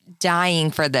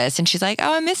dying for this. And she's like,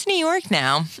 oh, I'm Miss New York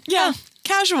now. Yeah,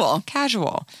 casual.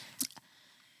 Casual.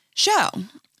 So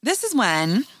this is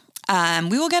when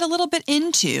we will get a little bit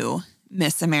into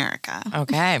Miss America.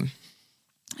 Okay.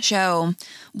 So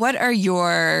what are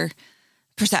your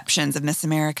perceptions of Miss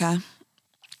America?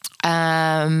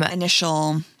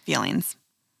 Initial feelings.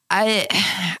 I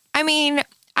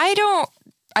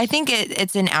think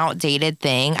it's an outdated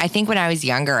thing. I think when I was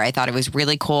younger, I thought it was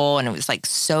really cool and it was like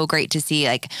so great to see.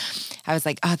 Like, I was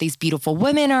like, oh, these beautiful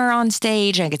women are on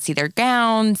stage and I could see their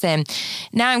gowns. And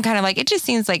now I'm kind of like, it just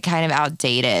seems like kind of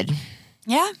outdated.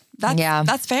 Yeah,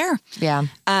 that's fair. Yeah.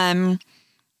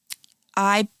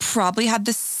 I probably had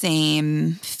the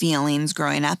same feelings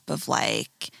growing up of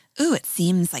like, ooh, it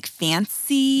seems like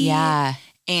fancy. Yeah.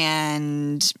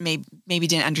 And maybe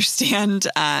didn't understand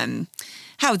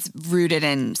how it's rooted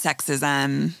in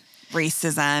sexism,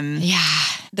 racism. Yeah.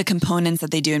 The components that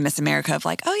they do in Miss America of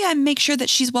like, oh yeah, make sure that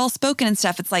she's well-spoken and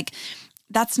stuff. It's like,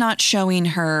 that's not showing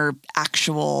her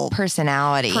actual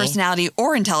Personality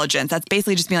or intelligence. That's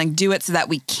basically just being like, do it so that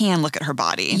we can look at her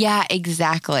body. Yeah,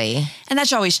 exactly. And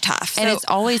that's always tough. And So- it's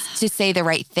always to say the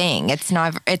right thing. It's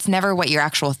never what your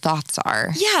actual thoughts are.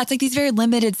 yeah, it's like these very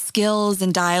limited skills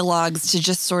and dialogues to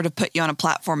just sort of put you on a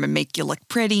platform and make you look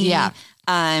pretty. Yeah.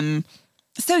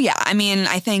 So yeah, I mean,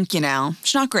 I think,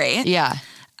 she's not great. Yeah.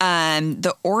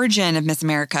 The origin of Miss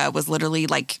America was literally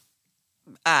like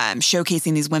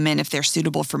showcasing these women if they're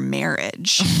suitable for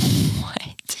marriage.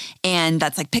 What? And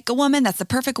that's like, pick a woman that's the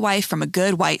perfect wife from a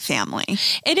good white family.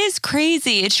 It is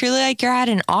crazy. It's really like you're at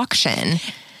an auction.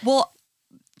 Well,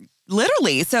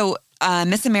 literally. So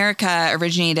Miss America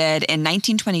originated in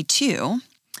 1922. Wow.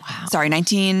 Sorry,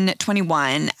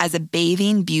 1921 as a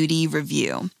bathing beauty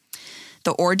review.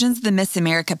 The origins of the Miss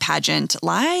America pageant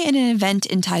lie in an event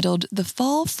entitled the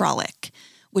Fall Frolic,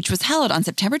 which was held on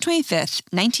September 25th,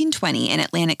 1920 in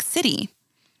Atlantic City.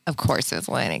 Of course, it's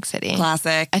Atlantic City.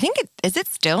 Classic. I think is it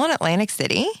still in Atlantic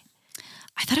City?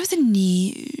 I thought it was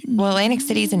in Well, Atlantic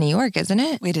City's in New York, isn't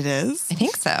it? Wait, it is? I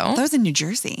think I so. thought it was in New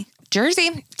Jersey.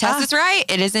 Jersey. Tess is right.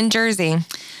 It is in Jersey.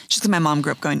 Just because my mom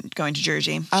grew up going to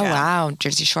Jersey. Oh, So- wow.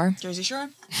 Jersey Shore. Jersey Shore?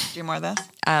 Do more of this?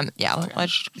 Yeah,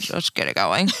 let's get it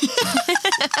going.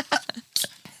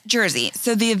 Jersey.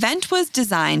 So the event was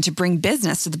designed to bring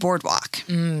business to the boardwalk.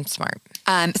 Smart.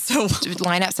 So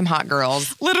Line up some hot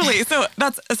girls. literally, so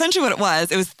that's essentially what it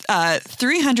was. It was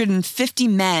 350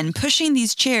 men pushing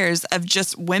these chairs of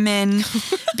just women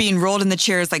being rolled in the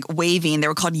chairs, like waving. They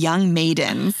were called young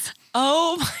maidens.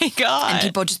 Oh, my God. And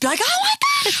people would just be like, oh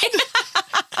my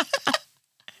God.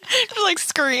 like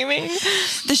screaming.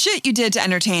 The shit you did to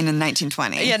entertain in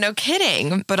 1920. Yeah, no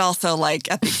kidding. But also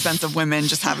like at the expense of women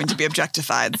just having to be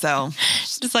objectified. So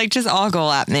Just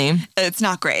ogle at me. it's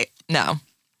not great. No.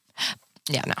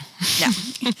 Yeah, no.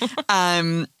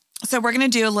 Yeah. So we're going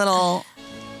to do a little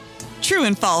true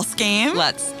and false game.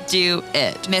 Let's do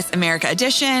it. Miss America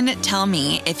edition. Tell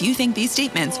me if you think these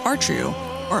statements are true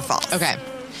or false. Okay.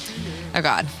 Oh,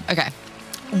 God. Okay.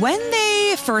 When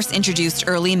they first introduced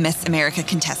early Miss America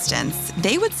contestants,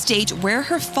 they would state where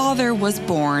her father was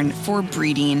born for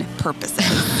breeding purposes.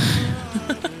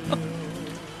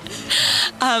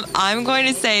 I'm going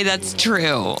to say that's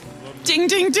true. Ding,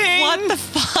 ding, ding. What the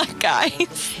fuck,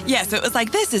 guys? Yeah, so it was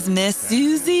like, this is Miss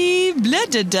Susie, blah,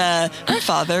 da, da. Her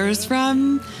father's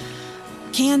from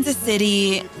Kansas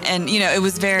City. And, it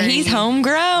was very... He's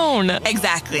homegrown.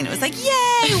 Exactly. And it was like,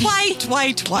 yay, white,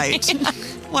 white, white.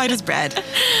 White as bread.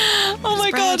 Oh my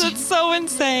God, Spread. that's so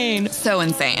insane. So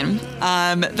insane.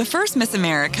 The first Miss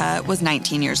America was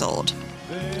 19 years old.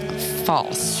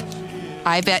 False.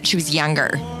 I bet she was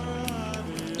younger.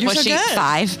 You're was so she good.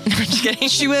 5? No, I'm just kidding.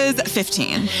 She was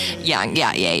 15. Young.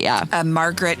 Yeah.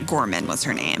 Margaret Gorman was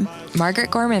her name.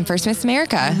 Margaret Gorman, first Miss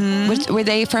America. Were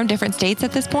they from different states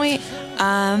at this point?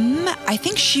 I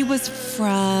think she was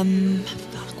from...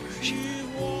 Fuck, where was she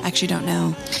from? I actually don't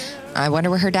know. I wonder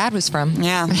where her dad was from.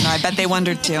 Yeah, no, I bet they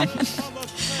wondered too.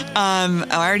 I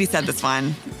already said this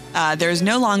one. There is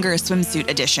no longer a swimsuit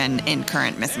edition in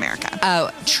current Miss America.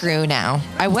 Oh, true now.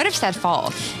 I would have said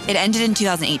false. It ended in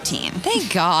 2018.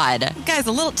 Thank God. Guys,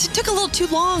 took a little too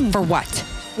long. For what?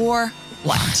 For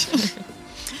what?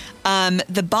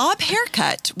 The bob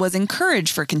haircut was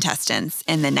encouraged for contestants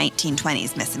in the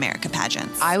 1920s Miss America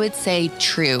pageants. I would say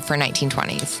true for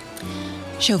 1920s.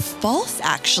 show false,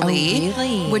 actually. Oh,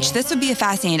 really? Which this would be a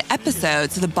fascinating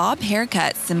episode. So the bob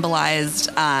haircut symbolized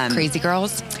Crazy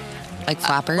girls, like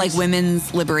flappers, like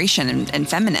women's liberation and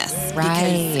feminists.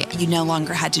 Right. Because you no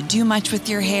longer had to do much with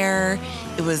your hair.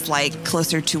 It was like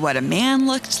closer to what a man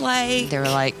looked like. They were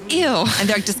like, ew. And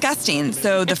they're like disgusting.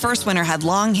 So the first winner had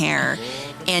long hair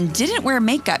and didn't wear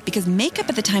makeup because makeup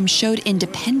at the time showed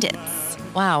independence.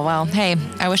 Wow. Well, hey,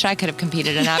 I wish I could have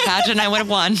competed in that pageant. I would have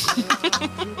won.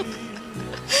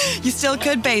 You still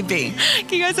could, baby.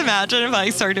 Can you guys imagine if I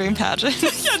started doing pageants?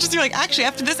 Yeah, just be like, actually,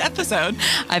 after this episode,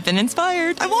 I've been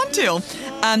inspired. I want to.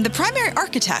 The primary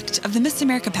architect of the Miss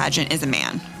America pageant is a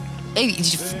man.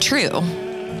 True.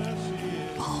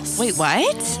 False. Wait,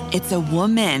 what? It's a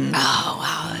woman. Oh,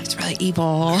 wow. That's really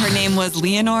evil. Her name was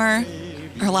Leonore.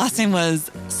 Her last name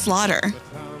was Slaughter.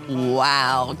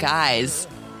 Wow, guys.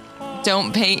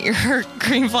 Don't paint your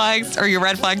green flags or your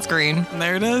red flags green.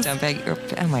 There it is. Don't paint your,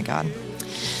 oh my God.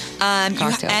 And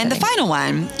Cocktail the setting. final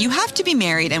one, you have to be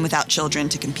married and without children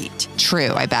to compete.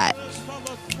 True, I bet.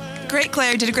 Great,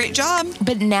 Claire. Did a great job.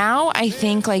 But now I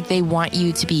think like they want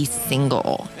you to be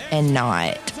single and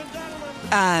not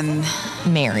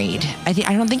married. I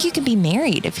don't think you can be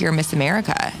married if you're Miss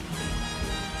America.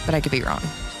 But I could be wrong.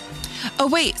 Oh,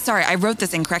 wait. Sorry. I wrote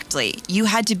this incorrectly. You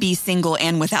had to be single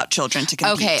and without children to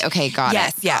compete. Okay, got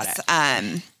yes, it. Yes,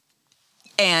 yes.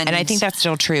 And I think that's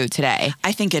still true today.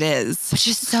 I think it is. Which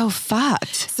is so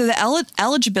fucked. So the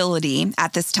eligibility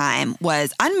at this time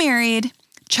was unmarried,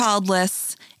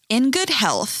 childless, in good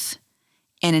health,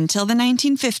 and until the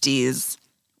 1950s,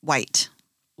 white.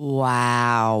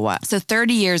 Wow. So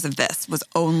 30 years of this was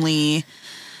they only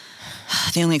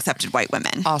accepted white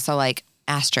women. Also, like,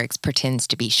 asterisk pretends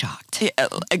to be shocked. Yeah,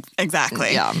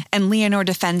 exactly. Yeah. And Leonore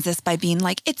defends this by being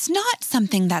like, it's not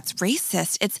something that's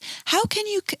racist. It's how can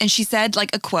you, and she said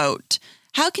like a quote,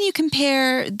 how can you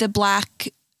compare the black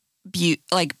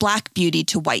beauty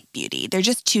to white beauty? They're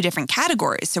just two different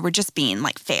categories. So we're just being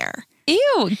like fair.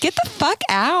 Ew, get the fuck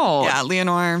out. Yeah,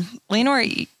 Leonore,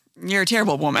 you're a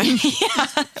terrible woman. Yeah,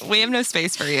 we have no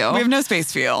space for you. We have no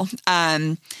space for you.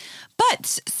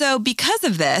 But so because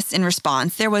of this, in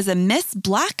response, there was a Miss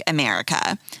Black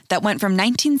America that went from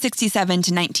 1967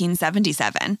 to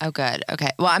 1977. Oh, good.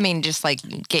 Okay. Well, I mean, just like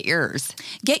get yours.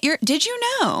 Did you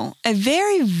know a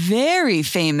very, very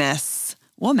famous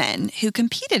woman who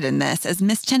competed in this as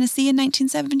Miss Tennessee in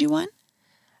 1971?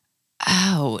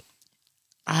 Oh,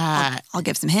 I'll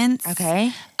give some hints.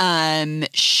 okay.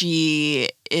 She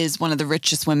is one of the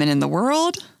richest women in the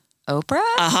world. Oprah?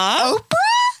 Uh-huh. Oprah?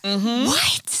 Mm-hmm.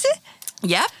 What?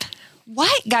 Yep.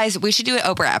 What? Guys, we should do an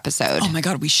Oprah episode. Oh my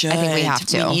God, we should. I think we have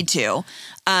to. We need to.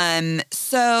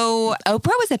 So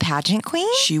Oprah was a pageant queen?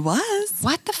 she was.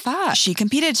 What the fuck? She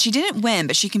competed. She didn't win,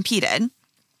 but she competed.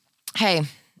 Hey.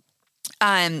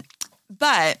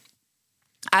 But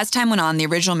as time went on, the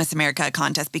original Miss America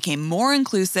contest became more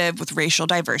inclusive with racial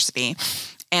diversity.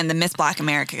 And the Miss Black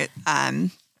America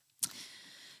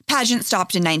pageant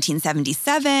stopped in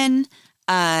 1977.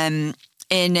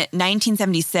 In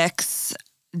 1976,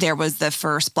 there was the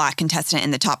first Black contestant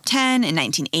in the top 10. In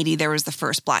 1980, there was the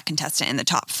first Black contestant in the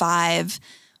top 5.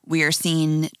 We are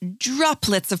seeing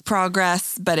droplets of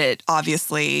progress, but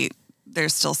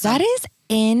there's still some. That is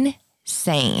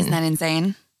insane. Isn't that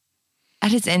insane?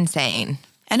 That is insane.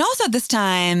 And also at this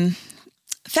time,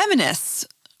 feminists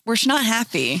were not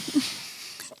happy.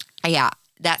 Yeah.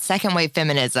 That second wave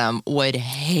feminism would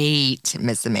hate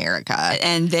Miss America.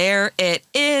 And there it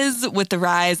is with the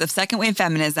rise of second wave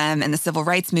feminism and the civil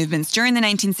rights movements during the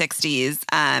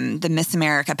 1960s. The Miss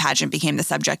America pageant became the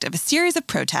subject of a series of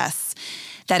protests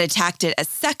that attacked it as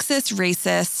sexist,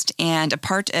 racist, and a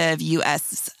part of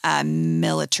U.S.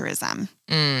 militarism.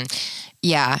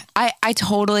 Yeah, I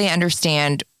totally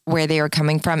understand where they were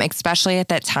coming from, especially at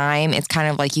that time. It's kind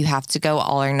of like you have to go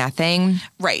all or nothing.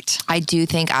 Right. I do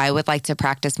think I would like to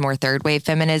practice more third wave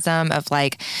feminism of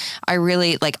like,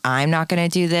 I'm not going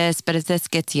to do this, but if this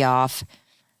gets you off.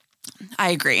 I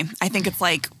agree. I think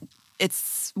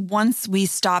it's once we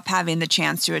stop having the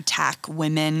chance to attack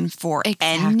women for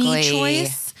any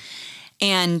choice.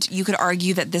 And you could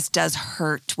argue that this does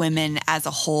hurt women as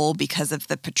a whole because of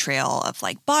the portrayal of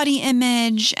like body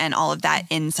image and all of that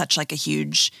in such like a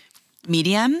huge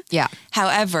medium. Yeah.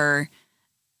 However,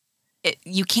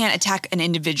 you can't attack an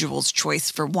individual's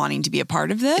choice for wanting to be a part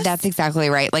of this. That's exactly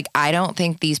right. Like, I don't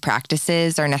think these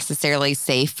practices are necessarily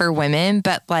safe for women,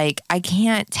 but like, I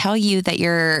can't tell you that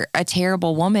you're a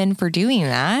terrible woman for doing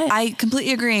that. I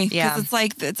completely agree. Yeah. Because it's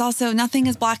like, it's also nothing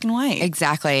is black and white.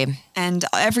 Exactly. And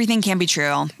everything can be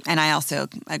true. And I also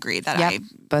agree that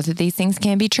both of these things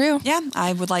can be true. Yeah,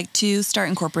 I would like to start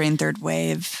incorporating third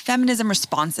wave feminism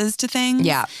responses to things.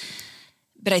 Yeah.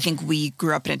 But I think we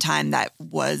grew up in a time that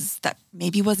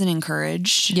maybe wasn't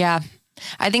encouraged. Yeah.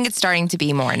 I think it's starting to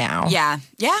be more now. Yeah.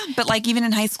 Yeah. But like even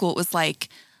in high school, it was like,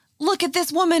 look at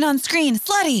this woman on screen.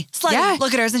 Slutty. Yeah.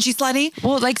 Look at her. Isn't she slutty?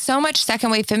 Well, like so much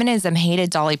second wave feminism hated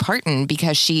Dolly Parton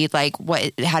because she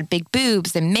had big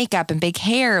boobs and makeup and big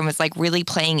hair and was like really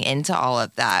playing into all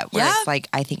of that. Where it's like,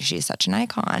 I think she's such an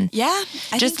icon. Yeah.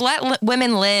 Just let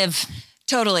women live.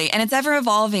 Totally. And it's ever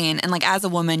evolving. And like as a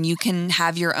woman, you can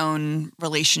have your own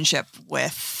relationship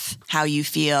with how you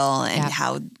feel and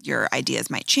how your ideas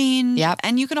might change. Yep.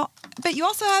 And you can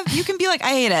be like,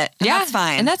 I hate it. And that's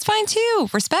fine. And that's fine too.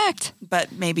 Respect.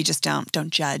 But maybe just don't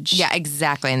judge. Yeah,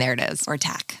 exactly. And there it is. Or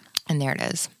attack. And there it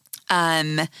is.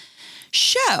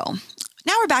 Show.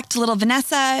 Now we're back to little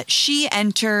Vanessa. She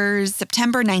enters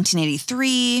September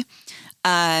 1983.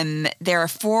 There are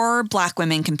 4 Black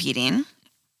women competing.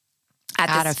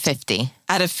 Out of 50.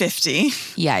 Out of 50.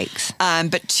 Yikes.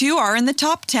 But 2 are in the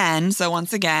top 10. So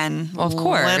once again, well, of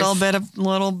course,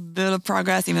 little bit of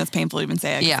progress, even though it's painful to even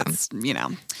say it. Yeah. It's,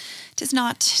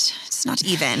 it's not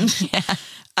even.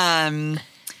 Yeah.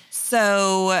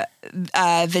 So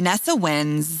Vanessa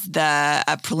wins the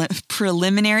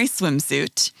preliminary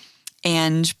swimsuit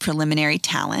and preliminary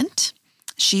talent.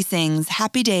 She sings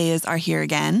 "Happy Days Are Here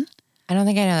Again." I don't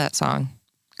think I know that song.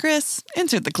 Chris,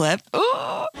 insert the clip.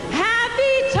 Ooh.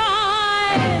 Happy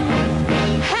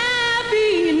times,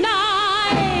 happy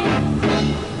nights,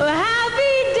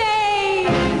 happy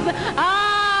days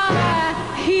are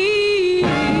here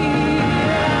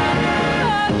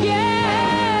again.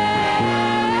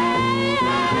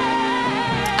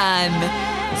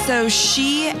 So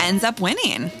she ends up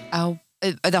winning. Oh,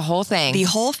 the whole thing. The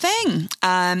whole thing.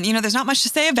 There's not much to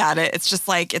say about it. It's just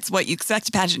like, it's what you expect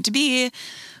a pageant to be.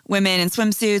 Women in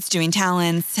swimsuits, doing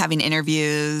talents, having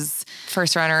interviews.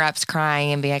 First runner-ups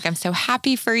crying and being like, I'm so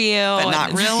happy for you. But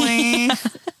not really.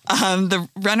 The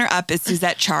runner-up is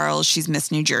Suzette Charles. She's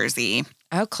Miss New Jersey.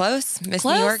 Oh, close. Miss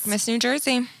New York, Miss New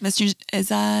Jersey. Miss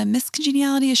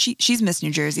Congeniality? She's Miss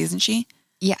New Jersey, isn't she?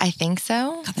 Yeah, I think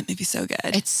so. God, that movie's so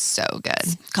good. It's so good.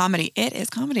 It's comedy. It is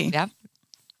comedy. Yep.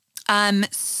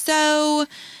 So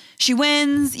she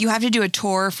wins. You have to do a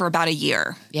tour for about a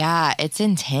year. Yeah, it's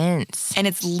intense. And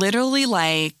it's literally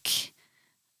like,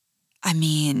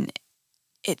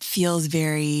 it feels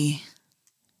very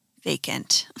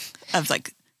vacant of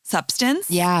like substance.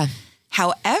 Yeah.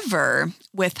 However,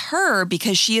 with her,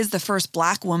 because she is the first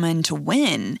Black woman to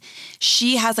win,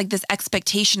 she has like this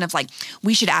expectation of like,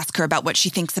 we should ask her about what she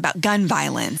thinks about gun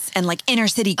violence and like inner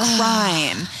city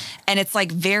crime. And it's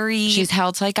like she's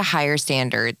held to like a higher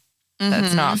standard.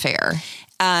 That's not fair.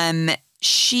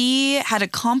 She had a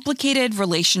complicated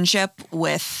relationship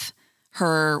with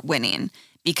her winning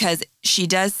because she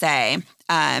does say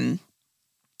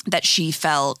that she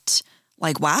felt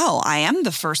like, wow, I am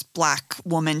the first Black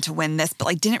woman to win this, but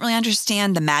like didn't really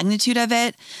understand the magnitude of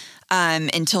it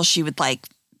until she would like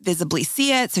visibly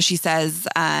see it. So she says,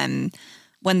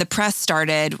 when the press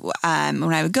started, when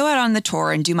I would go out on the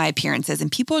tour and do my appearances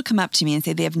and people would come up to me and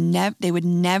say they would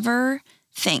never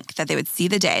think that they would see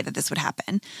the day that this would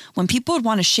happen. When people would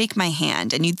want to shake my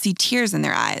hand and you'd see tears in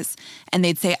their eyes and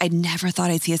they'd say, I never thought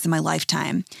I'd see this in my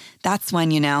lifetime. That's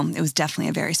when, it was definitely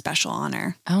a very special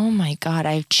honor. Oh my God,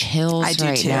 I have chills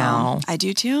now. I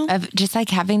do too. Of just like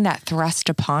having that thrust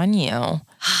upon you.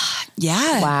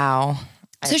 Yeah. Wow.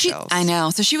 I know.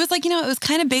 So she was like, it was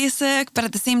kind of basic, but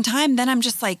at the same time, then I'm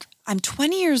just like, I'm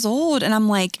 20 years old and I'm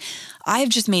like, I've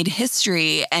just made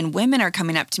history and women are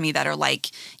coming up to me that are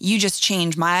like, you just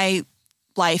changed my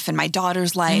life and my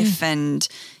daughter's life. And,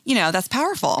 that's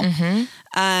powerful.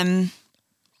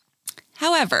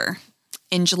 However,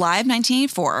 in July of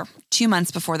 1984, 2 months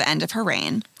before the end of her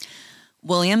reign,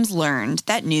 Williams learned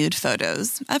that nude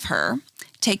photos of her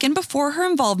taken before her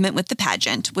involvement with the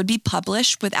pageant would be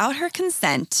published without her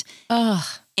consent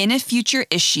in a future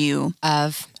issue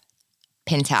of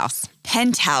Penthouse.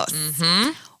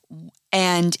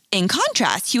 And in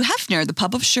contrast, Hugh Hefner, the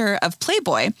publisher of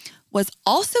Playboy, was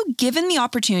also given the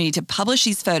opportunity to publish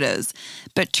these photos,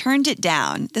 but turned it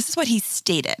down. This is what he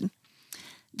stated.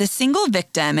 The single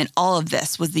victim in all of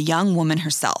this was the young woman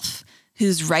herself,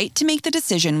 whose right to make the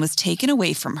decision was taken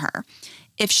away from her.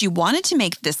 if she wanted to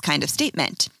make this kind of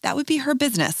statement, that would be her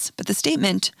business. But the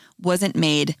statement wasn't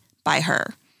made by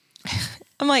her.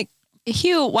 I'm like,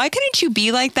 Hugh, why couldn't you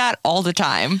be like that all the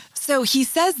time? So he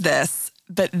says this,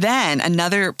 but then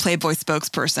another Playboy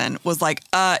spokesperson was like,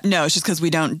 no, it's just because we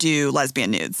don't do lesbian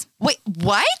nudes. Wait,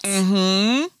 what?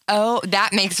 Mm-hmm. Oh,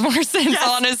 that makes more sense,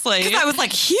 honestly. Because I was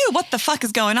like, Hugh, what the fuck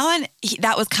is going on?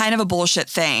 That was kind of a bullshit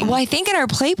thing. Well, I think in our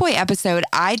Playboy episode,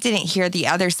 I didn't hear the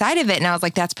other side of it. And I was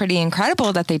like, that's pretty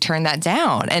incredible that they turned that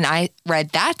down. And I read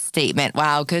that statement.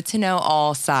 Wow, good to know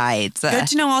all sides. Good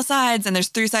to know all sides. And there's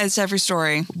 3 sides to every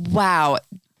story. Wow.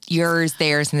 Yours,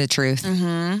 theirs, and the truth.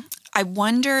 Mm-hmm. I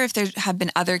wonder if there have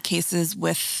been other cases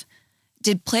with,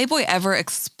 did Playboy ever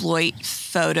exploit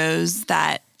photos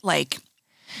that like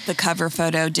the cover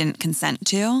photo didn't consent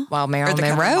to? Well, Marilyn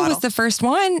Monroe was the first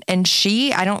one, and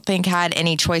she, I don't think, had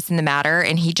any choice in the matter,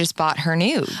 and he just bought her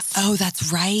nudes. Oh,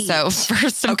 that's right. So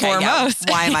first and foremost.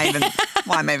 Yeah. Why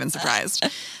am I even surprised?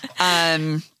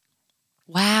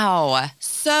 Wow.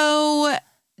 So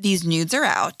these nudes are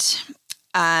out.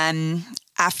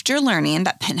 After learning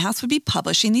that Penthouse would be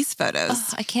publishing these photos.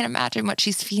 Oh, I can't imagine what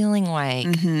she's feeling like.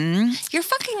 Mm-hmm. You're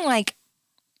fucking like,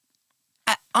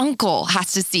 uncle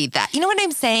has to see that. You know what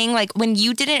I'm saying? Like when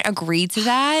you didn't agree to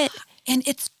that. And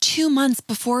it's 2 months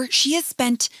before she has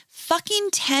spent fucking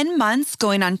 10 months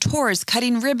going on tours,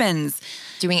 cutting ribbons.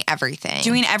 Doing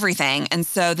everything. And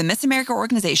so the Miss America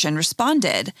organization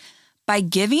responded by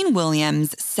giving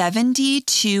Williams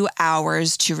 72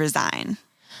 hours to resign.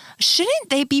 Shouldn't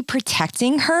they be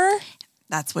protecting her?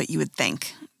 That's what you would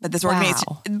think. But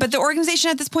the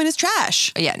organization at this point is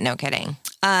trash. Yeah, no kidding.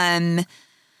 And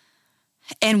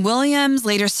Williams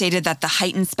later stated that the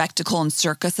heightened spectacle and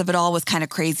circus of it all was kind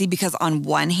of crazy because on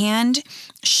one hand,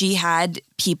 she had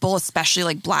people, especially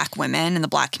like Black women in the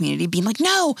Black community, being like,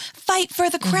 no, fight for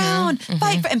the crown,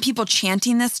 and people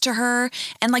chanting this to her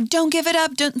and like, don't give it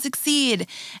up, don't succeed.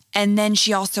 And then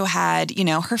she also had,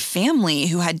 her family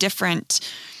who had a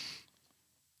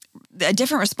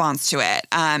different response to it.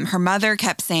 Her mother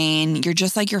kept saying, you're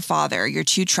just like your father. You're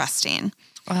too trusting.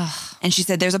 Ugh. And she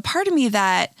said, there's a part of me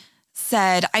that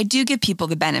said, I do give people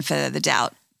the benefit of the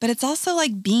doubt, but it's also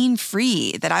like being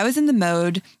free, that I was in the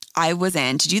mode I was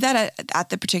in to do that at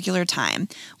the particular time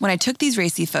when I took these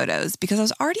racy photos because I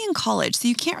was already in college. So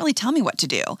you can't really tell me what to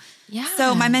do. Yeah.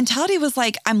 So my mentality was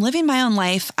like, I'm living my own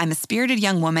life. I'm a spirited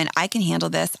young woman. I can handle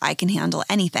this. I can handle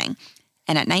anything.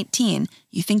 And at 19,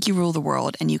 you think you rule the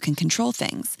world and you can control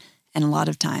things. And a lot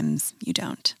of times you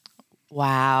don't.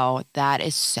 Wow. That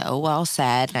is so well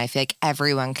said. And I feel like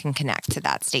everyone can connect to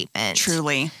that statement.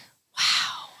 Truly.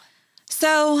 Wow.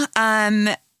 So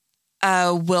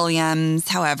Williams,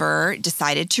 however,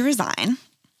 decided to resign.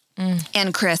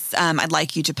 And Chris, I'd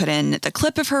like you to put in the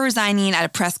clip of her resigning at a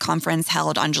press conference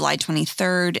held on July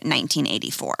 23rd,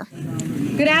 1984.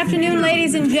 Good afternoon,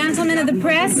 ladies and gentlemen of the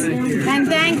press, and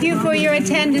thank you for your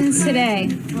attendance today.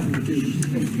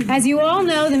 As you all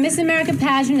know, the Miss America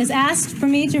pageant has asked for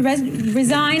me to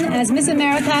resign as Miss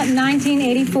America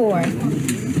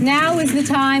 1984. Now is the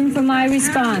time for my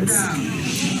response.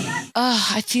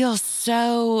 I feel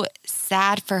so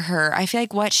sad for her. I feel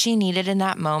like what she needed in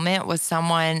that moment was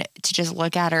someone to just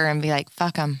look at her and be like,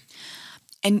 fuck them.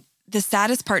 And the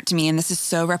saddest part to me, and this is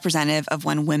so representative of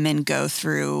when women go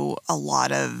through a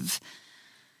lot of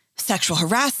sexual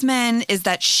harassment, is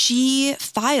that she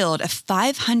filed a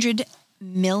 $500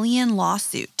 million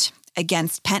lawsuit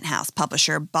against Penthouse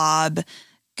publisher Bob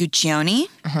Guccione.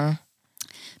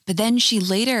 But then she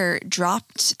later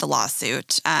dropped the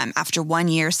lawsuit after 1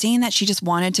 year, saying that she just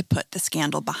wanted to put the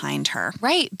scandal behind her.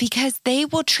 Right, because they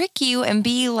will trick you and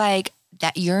be like,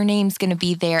 that your name's going to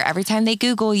be there. Every time they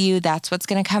Google you, that's what's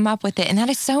going to come up with it. And that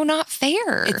is so not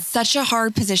fair. It's such a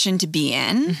hard position to be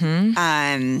in.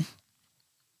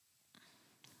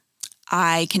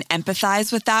 I can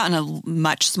empathize with that on a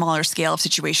much smaller scale of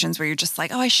situations where you're just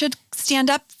like, oh, I should stand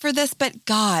up for this. But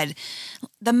God,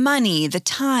 the money, the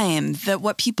time,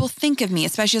 what people think of me,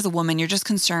 especially as a woman, you're just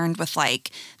concerned with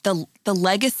like the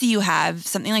legacy you have.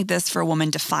 Something like this for a woman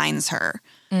defines her.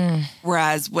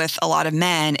 Whereas with a lot of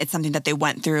men, it's something that they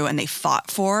went through and they fought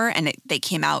for and they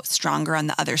came out stronger on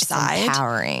the other side.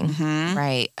 Empowering.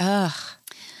 Right. Ugh.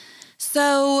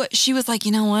 So she was like,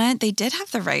 you know what? They did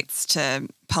have the rights to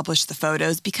publish the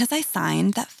photos because I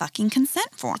signed that fucking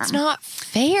consent form. It's not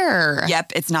fair.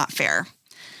 Yep, it's not fair.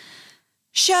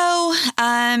 Show,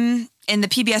 in the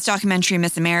PBS documentary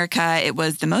Miss America, it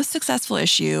was the most successful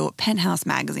issue Penthouse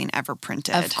magazine ever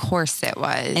printed. Of course it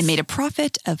was. And made a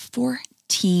profit of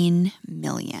 $14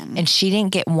 million. And she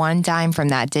didn't get one dime from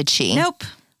that, did she? Nope.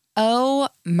 Oh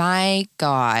my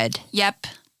God. Yep.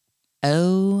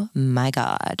 Oh my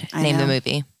God. Name the know.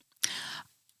 movie.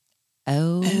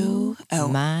 Oh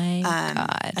my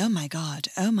God. Oh my God.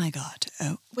 Oh my God.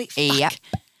 Oh, wait. Fuck. Yep.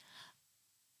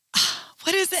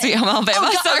 What is it? Sweet Home Alabama.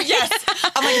 Oh, God. Sorry. Yes.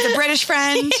 I'm like, it's a British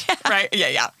friend. Right.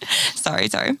 Yeah. Sorry.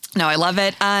 No, I love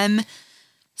it.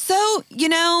 So,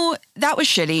 that was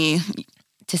shitty.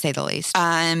 To say the least.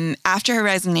 After her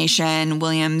resignation,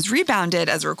 Williams rebounded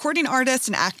as a recording artist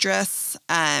and actress.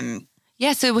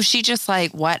 Yeah, so was she just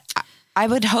like, what? I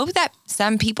would hope that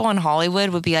some people in Hollywood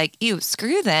would be like, ew,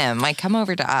 screw them. Like, come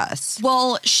over to us.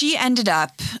 Well, she ended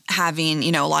up having,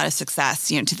 a lot of success,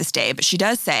 to this day. But she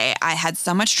does say, I had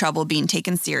so much trouble being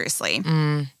taken seriously.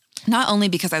 Not only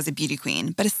because I was a beauty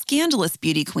queen, but a scandalous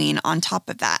beauty queen on top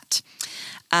of that.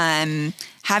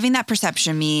 Having that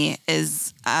perception of me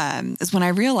is when I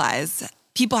realize,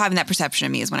 people having that perception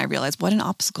of me is when I realize what an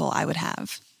obstacle I would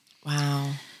have.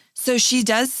 Wow. So she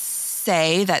does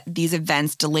say that these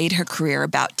events delayed her career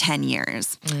about 10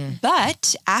 years.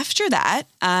 But after that,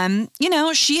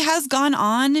 she has gone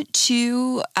on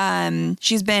to,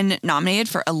 she's been nominated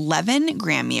for 11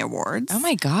 Grammy Awards. Oh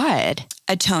my God.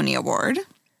 A Tony Award.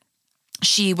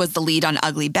 She was the lead on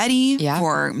Ugly Betty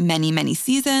for many, many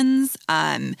seasons.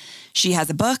 She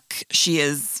has a book. She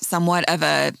is somewhat of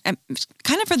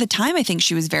kind of for the time, I think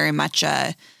she was very much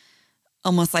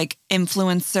almost like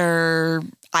influencer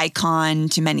icon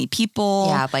to many people.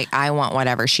 Yeah, like I want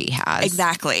whatever she has.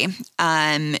 Exactly.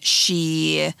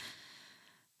 She,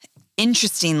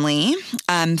 interestingly,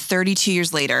 32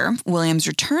 years later, Williams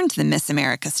returned to the Miss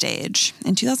America stage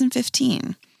in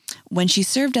 2015 when she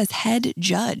served as head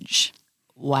judge.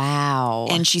 Wow.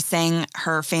 And she sang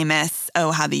her famous,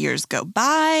 Oh, How the Years Go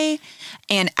By.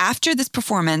 And after this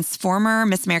performance, former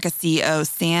Miss America CEO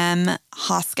Sam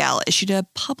Hoskell issued a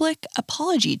public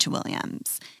apology to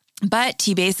Williams. But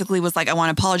he basically was like, I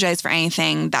want to apologize for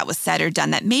anything that was said or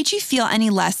done that made you feel any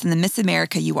less than the Miss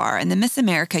America you are and the Miss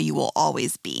America you will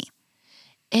always be.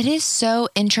 It is so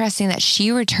interesting that she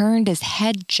returned as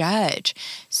head judge.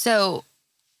 So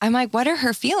I'm like, what are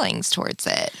her feelings towards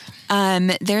it?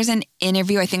 There's an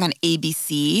interview, I think, on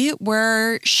ABC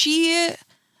where she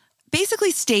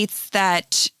basically states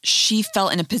that she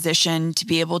felt in a position to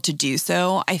be able to do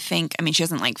so. She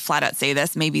doesn't like flat out say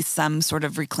this, maybe some sort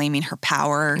of reclaiming her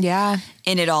power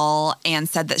in it all, and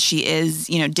said that she is,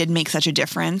 did make such a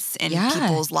difference in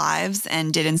people's lives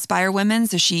and did inspire women.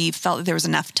 So she felt that there was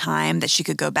enough time that she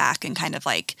could go back and kind of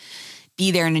like be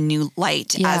there in a new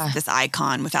light as this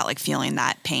icon without like feeling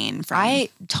that pain from. I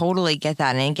totally get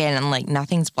that. And again, I'm like,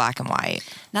 nothing's black and white.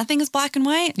 Nothing is black and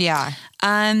white. Yeah.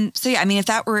 So yeah, if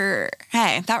that were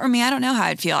me, I don't know how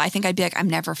I'd feel. I think I'd be like, I'm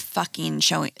never fucking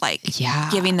showing,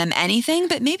 giving them anything.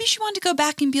 But maybe she wanted to go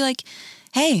back and be like,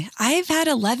 hey, I've had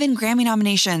 11 Grammy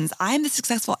nominations. I'm the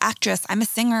successful actress. I'm a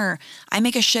singer. I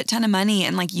make a shit ton of money.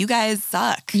 And you guys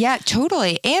suck. Yeah,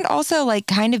 totally. And also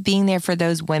kind of being there for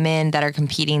those women that are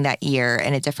competing that year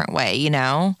in a different way,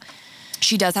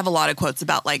 She does have a lot of quotes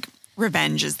about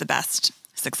revenge is the best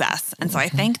success. And so I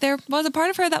think there was a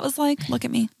part of her that was like, look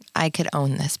at me. I could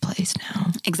own this place now.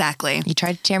 Exactly. You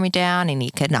tried to tear me down and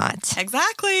you could not.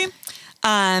 Exactly.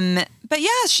 But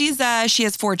yeah, she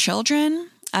has 4 children.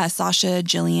 Sasha,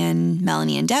 Jillian,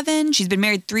 Melanie, and Devin. She's been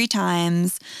married 3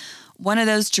 times. One of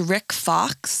those to Rick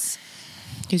Fox.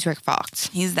 Who's Rick Fox?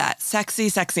 He's that sexy,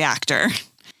 sexy actor.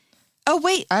 Oh,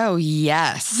 wait. Oh,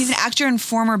 yes. He's an actor and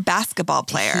former basketball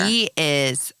player. He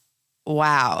is.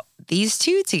 Wow. These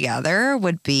two together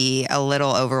would be a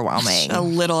little overwhelming. A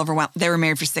little overwhelming. They were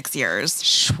married for 6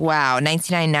 years. Wow.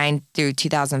 1999 through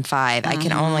 2005. I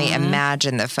can only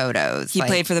imagine the photos. He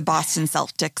played for the Boston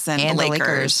Celtics and the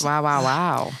Lakers.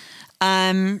 Wow.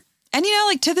 And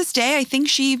to this day, I think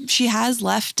she has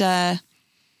left a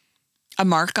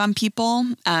mark on people.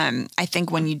 I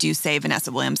think when you do say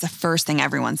Vanessa Williams, the first thing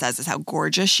everyone says is how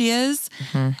gorgeous she is.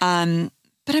 Mm-hmm.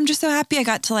 But I'm just so happy I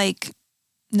got to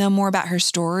know more about her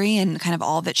story and kind of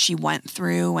all that she went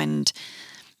through and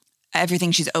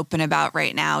everything she's open about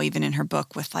right now, even in her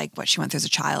book with what she went through as a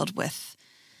child with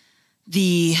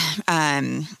the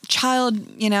child,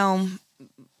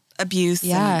 abuse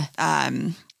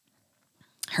and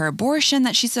her abortion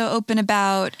that she's so open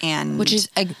about, and which is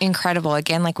incredible.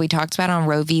 Again, like we talked about on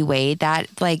Roe v. Wade, that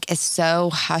is so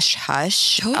hush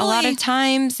hush a lot of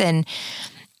times, and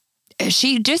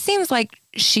she just seems like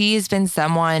she has been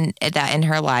someone that in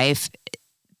her life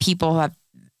people have,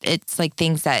 it's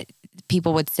things that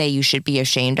people would say you should be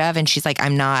ashamed of, and she's like,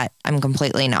 I'm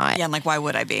completely not. Yeah, and why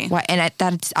would I be? Why? And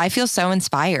I feel so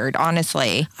inspired,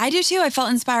 honestly. I do too. I felt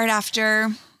inspired after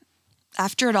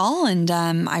it all, and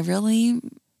I really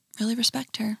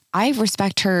respect her. I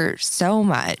respect her so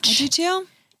much. I do too.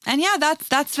 And yeah,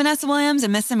 that's Vanessa Williams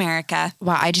and Miss America.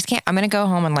 Wow, I just can't. I'm going to go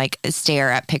home and like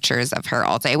stare at pictures of her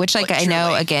all day, which like I know,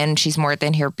 truly. again, she's more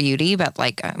than her beauty, but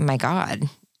like, oh my God,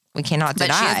 we cannot But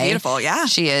deny. she is beautiful, yeah.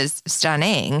 She is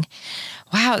stunning.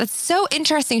 Wow, that's so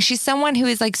interesting. She's someone who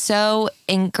is like so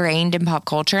ingrained in pop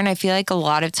culture. And I feel like a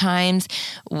lot of times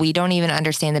we don't even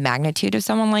understand the magnitude of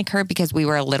someone like her because we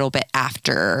were a little bit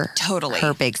after Totally.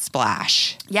 her big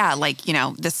splash. Yeah, like, you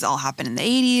know, this all happened in the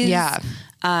 80s. Yeah.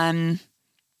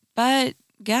 But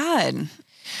God.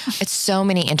 It's so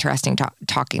many interesting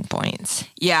talking points.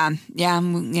 Yeah.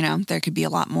 You know, there could be a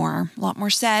lot more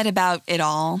said about it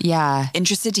all. Yeah.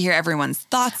 Interested to hear everyone's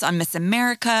thoughts on Miss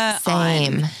America.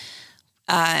 Same.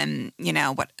 You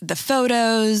know, what the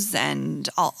photos and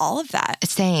all of that.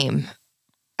 Same.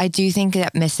 I do think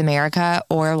that Miss America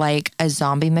or like a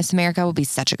zombie Miss America would be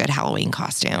such a good Halloween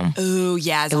costume. Oh,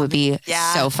 yeah. It would be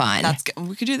so fun. That's good.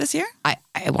 We could do this year. I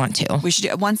want to. We should do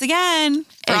it once again.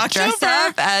 For Dress October.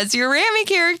 up as your Rami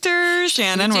character.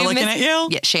 Shannon, we're looking at you.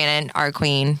 Yeah, Shannon, our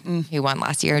queen, who won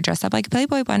last year, dressed up like a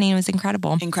Playboy bunny. It was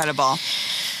incredible. Incredible.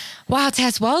 Wow,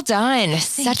 Tess, well done.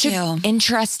 Such you. an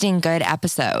interesting, good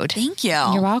episode. Thank you.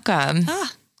 You're welcome.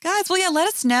 Guys, well, yeah, let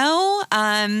us know.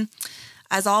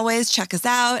 As always, check us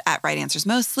out at Right Answers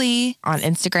Mostly. On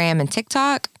Instagram and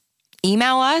TikTok.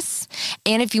 Email us.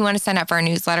 And if you want to sign up for our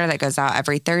newsletter that goes out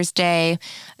every Thursday,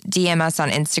 DM us on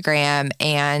Instagram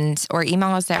or email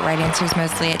us at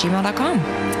rightanswersmostly@gmail.com.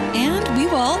 And we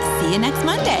will see you next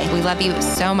Monday. We love you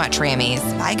so much, Rammies.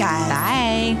 Bye, guys.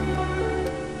 Bye.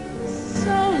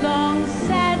 So long,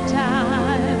 sad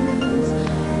times.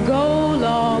 Go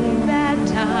long, bad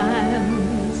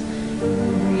times.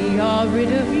 We are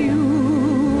rid of you.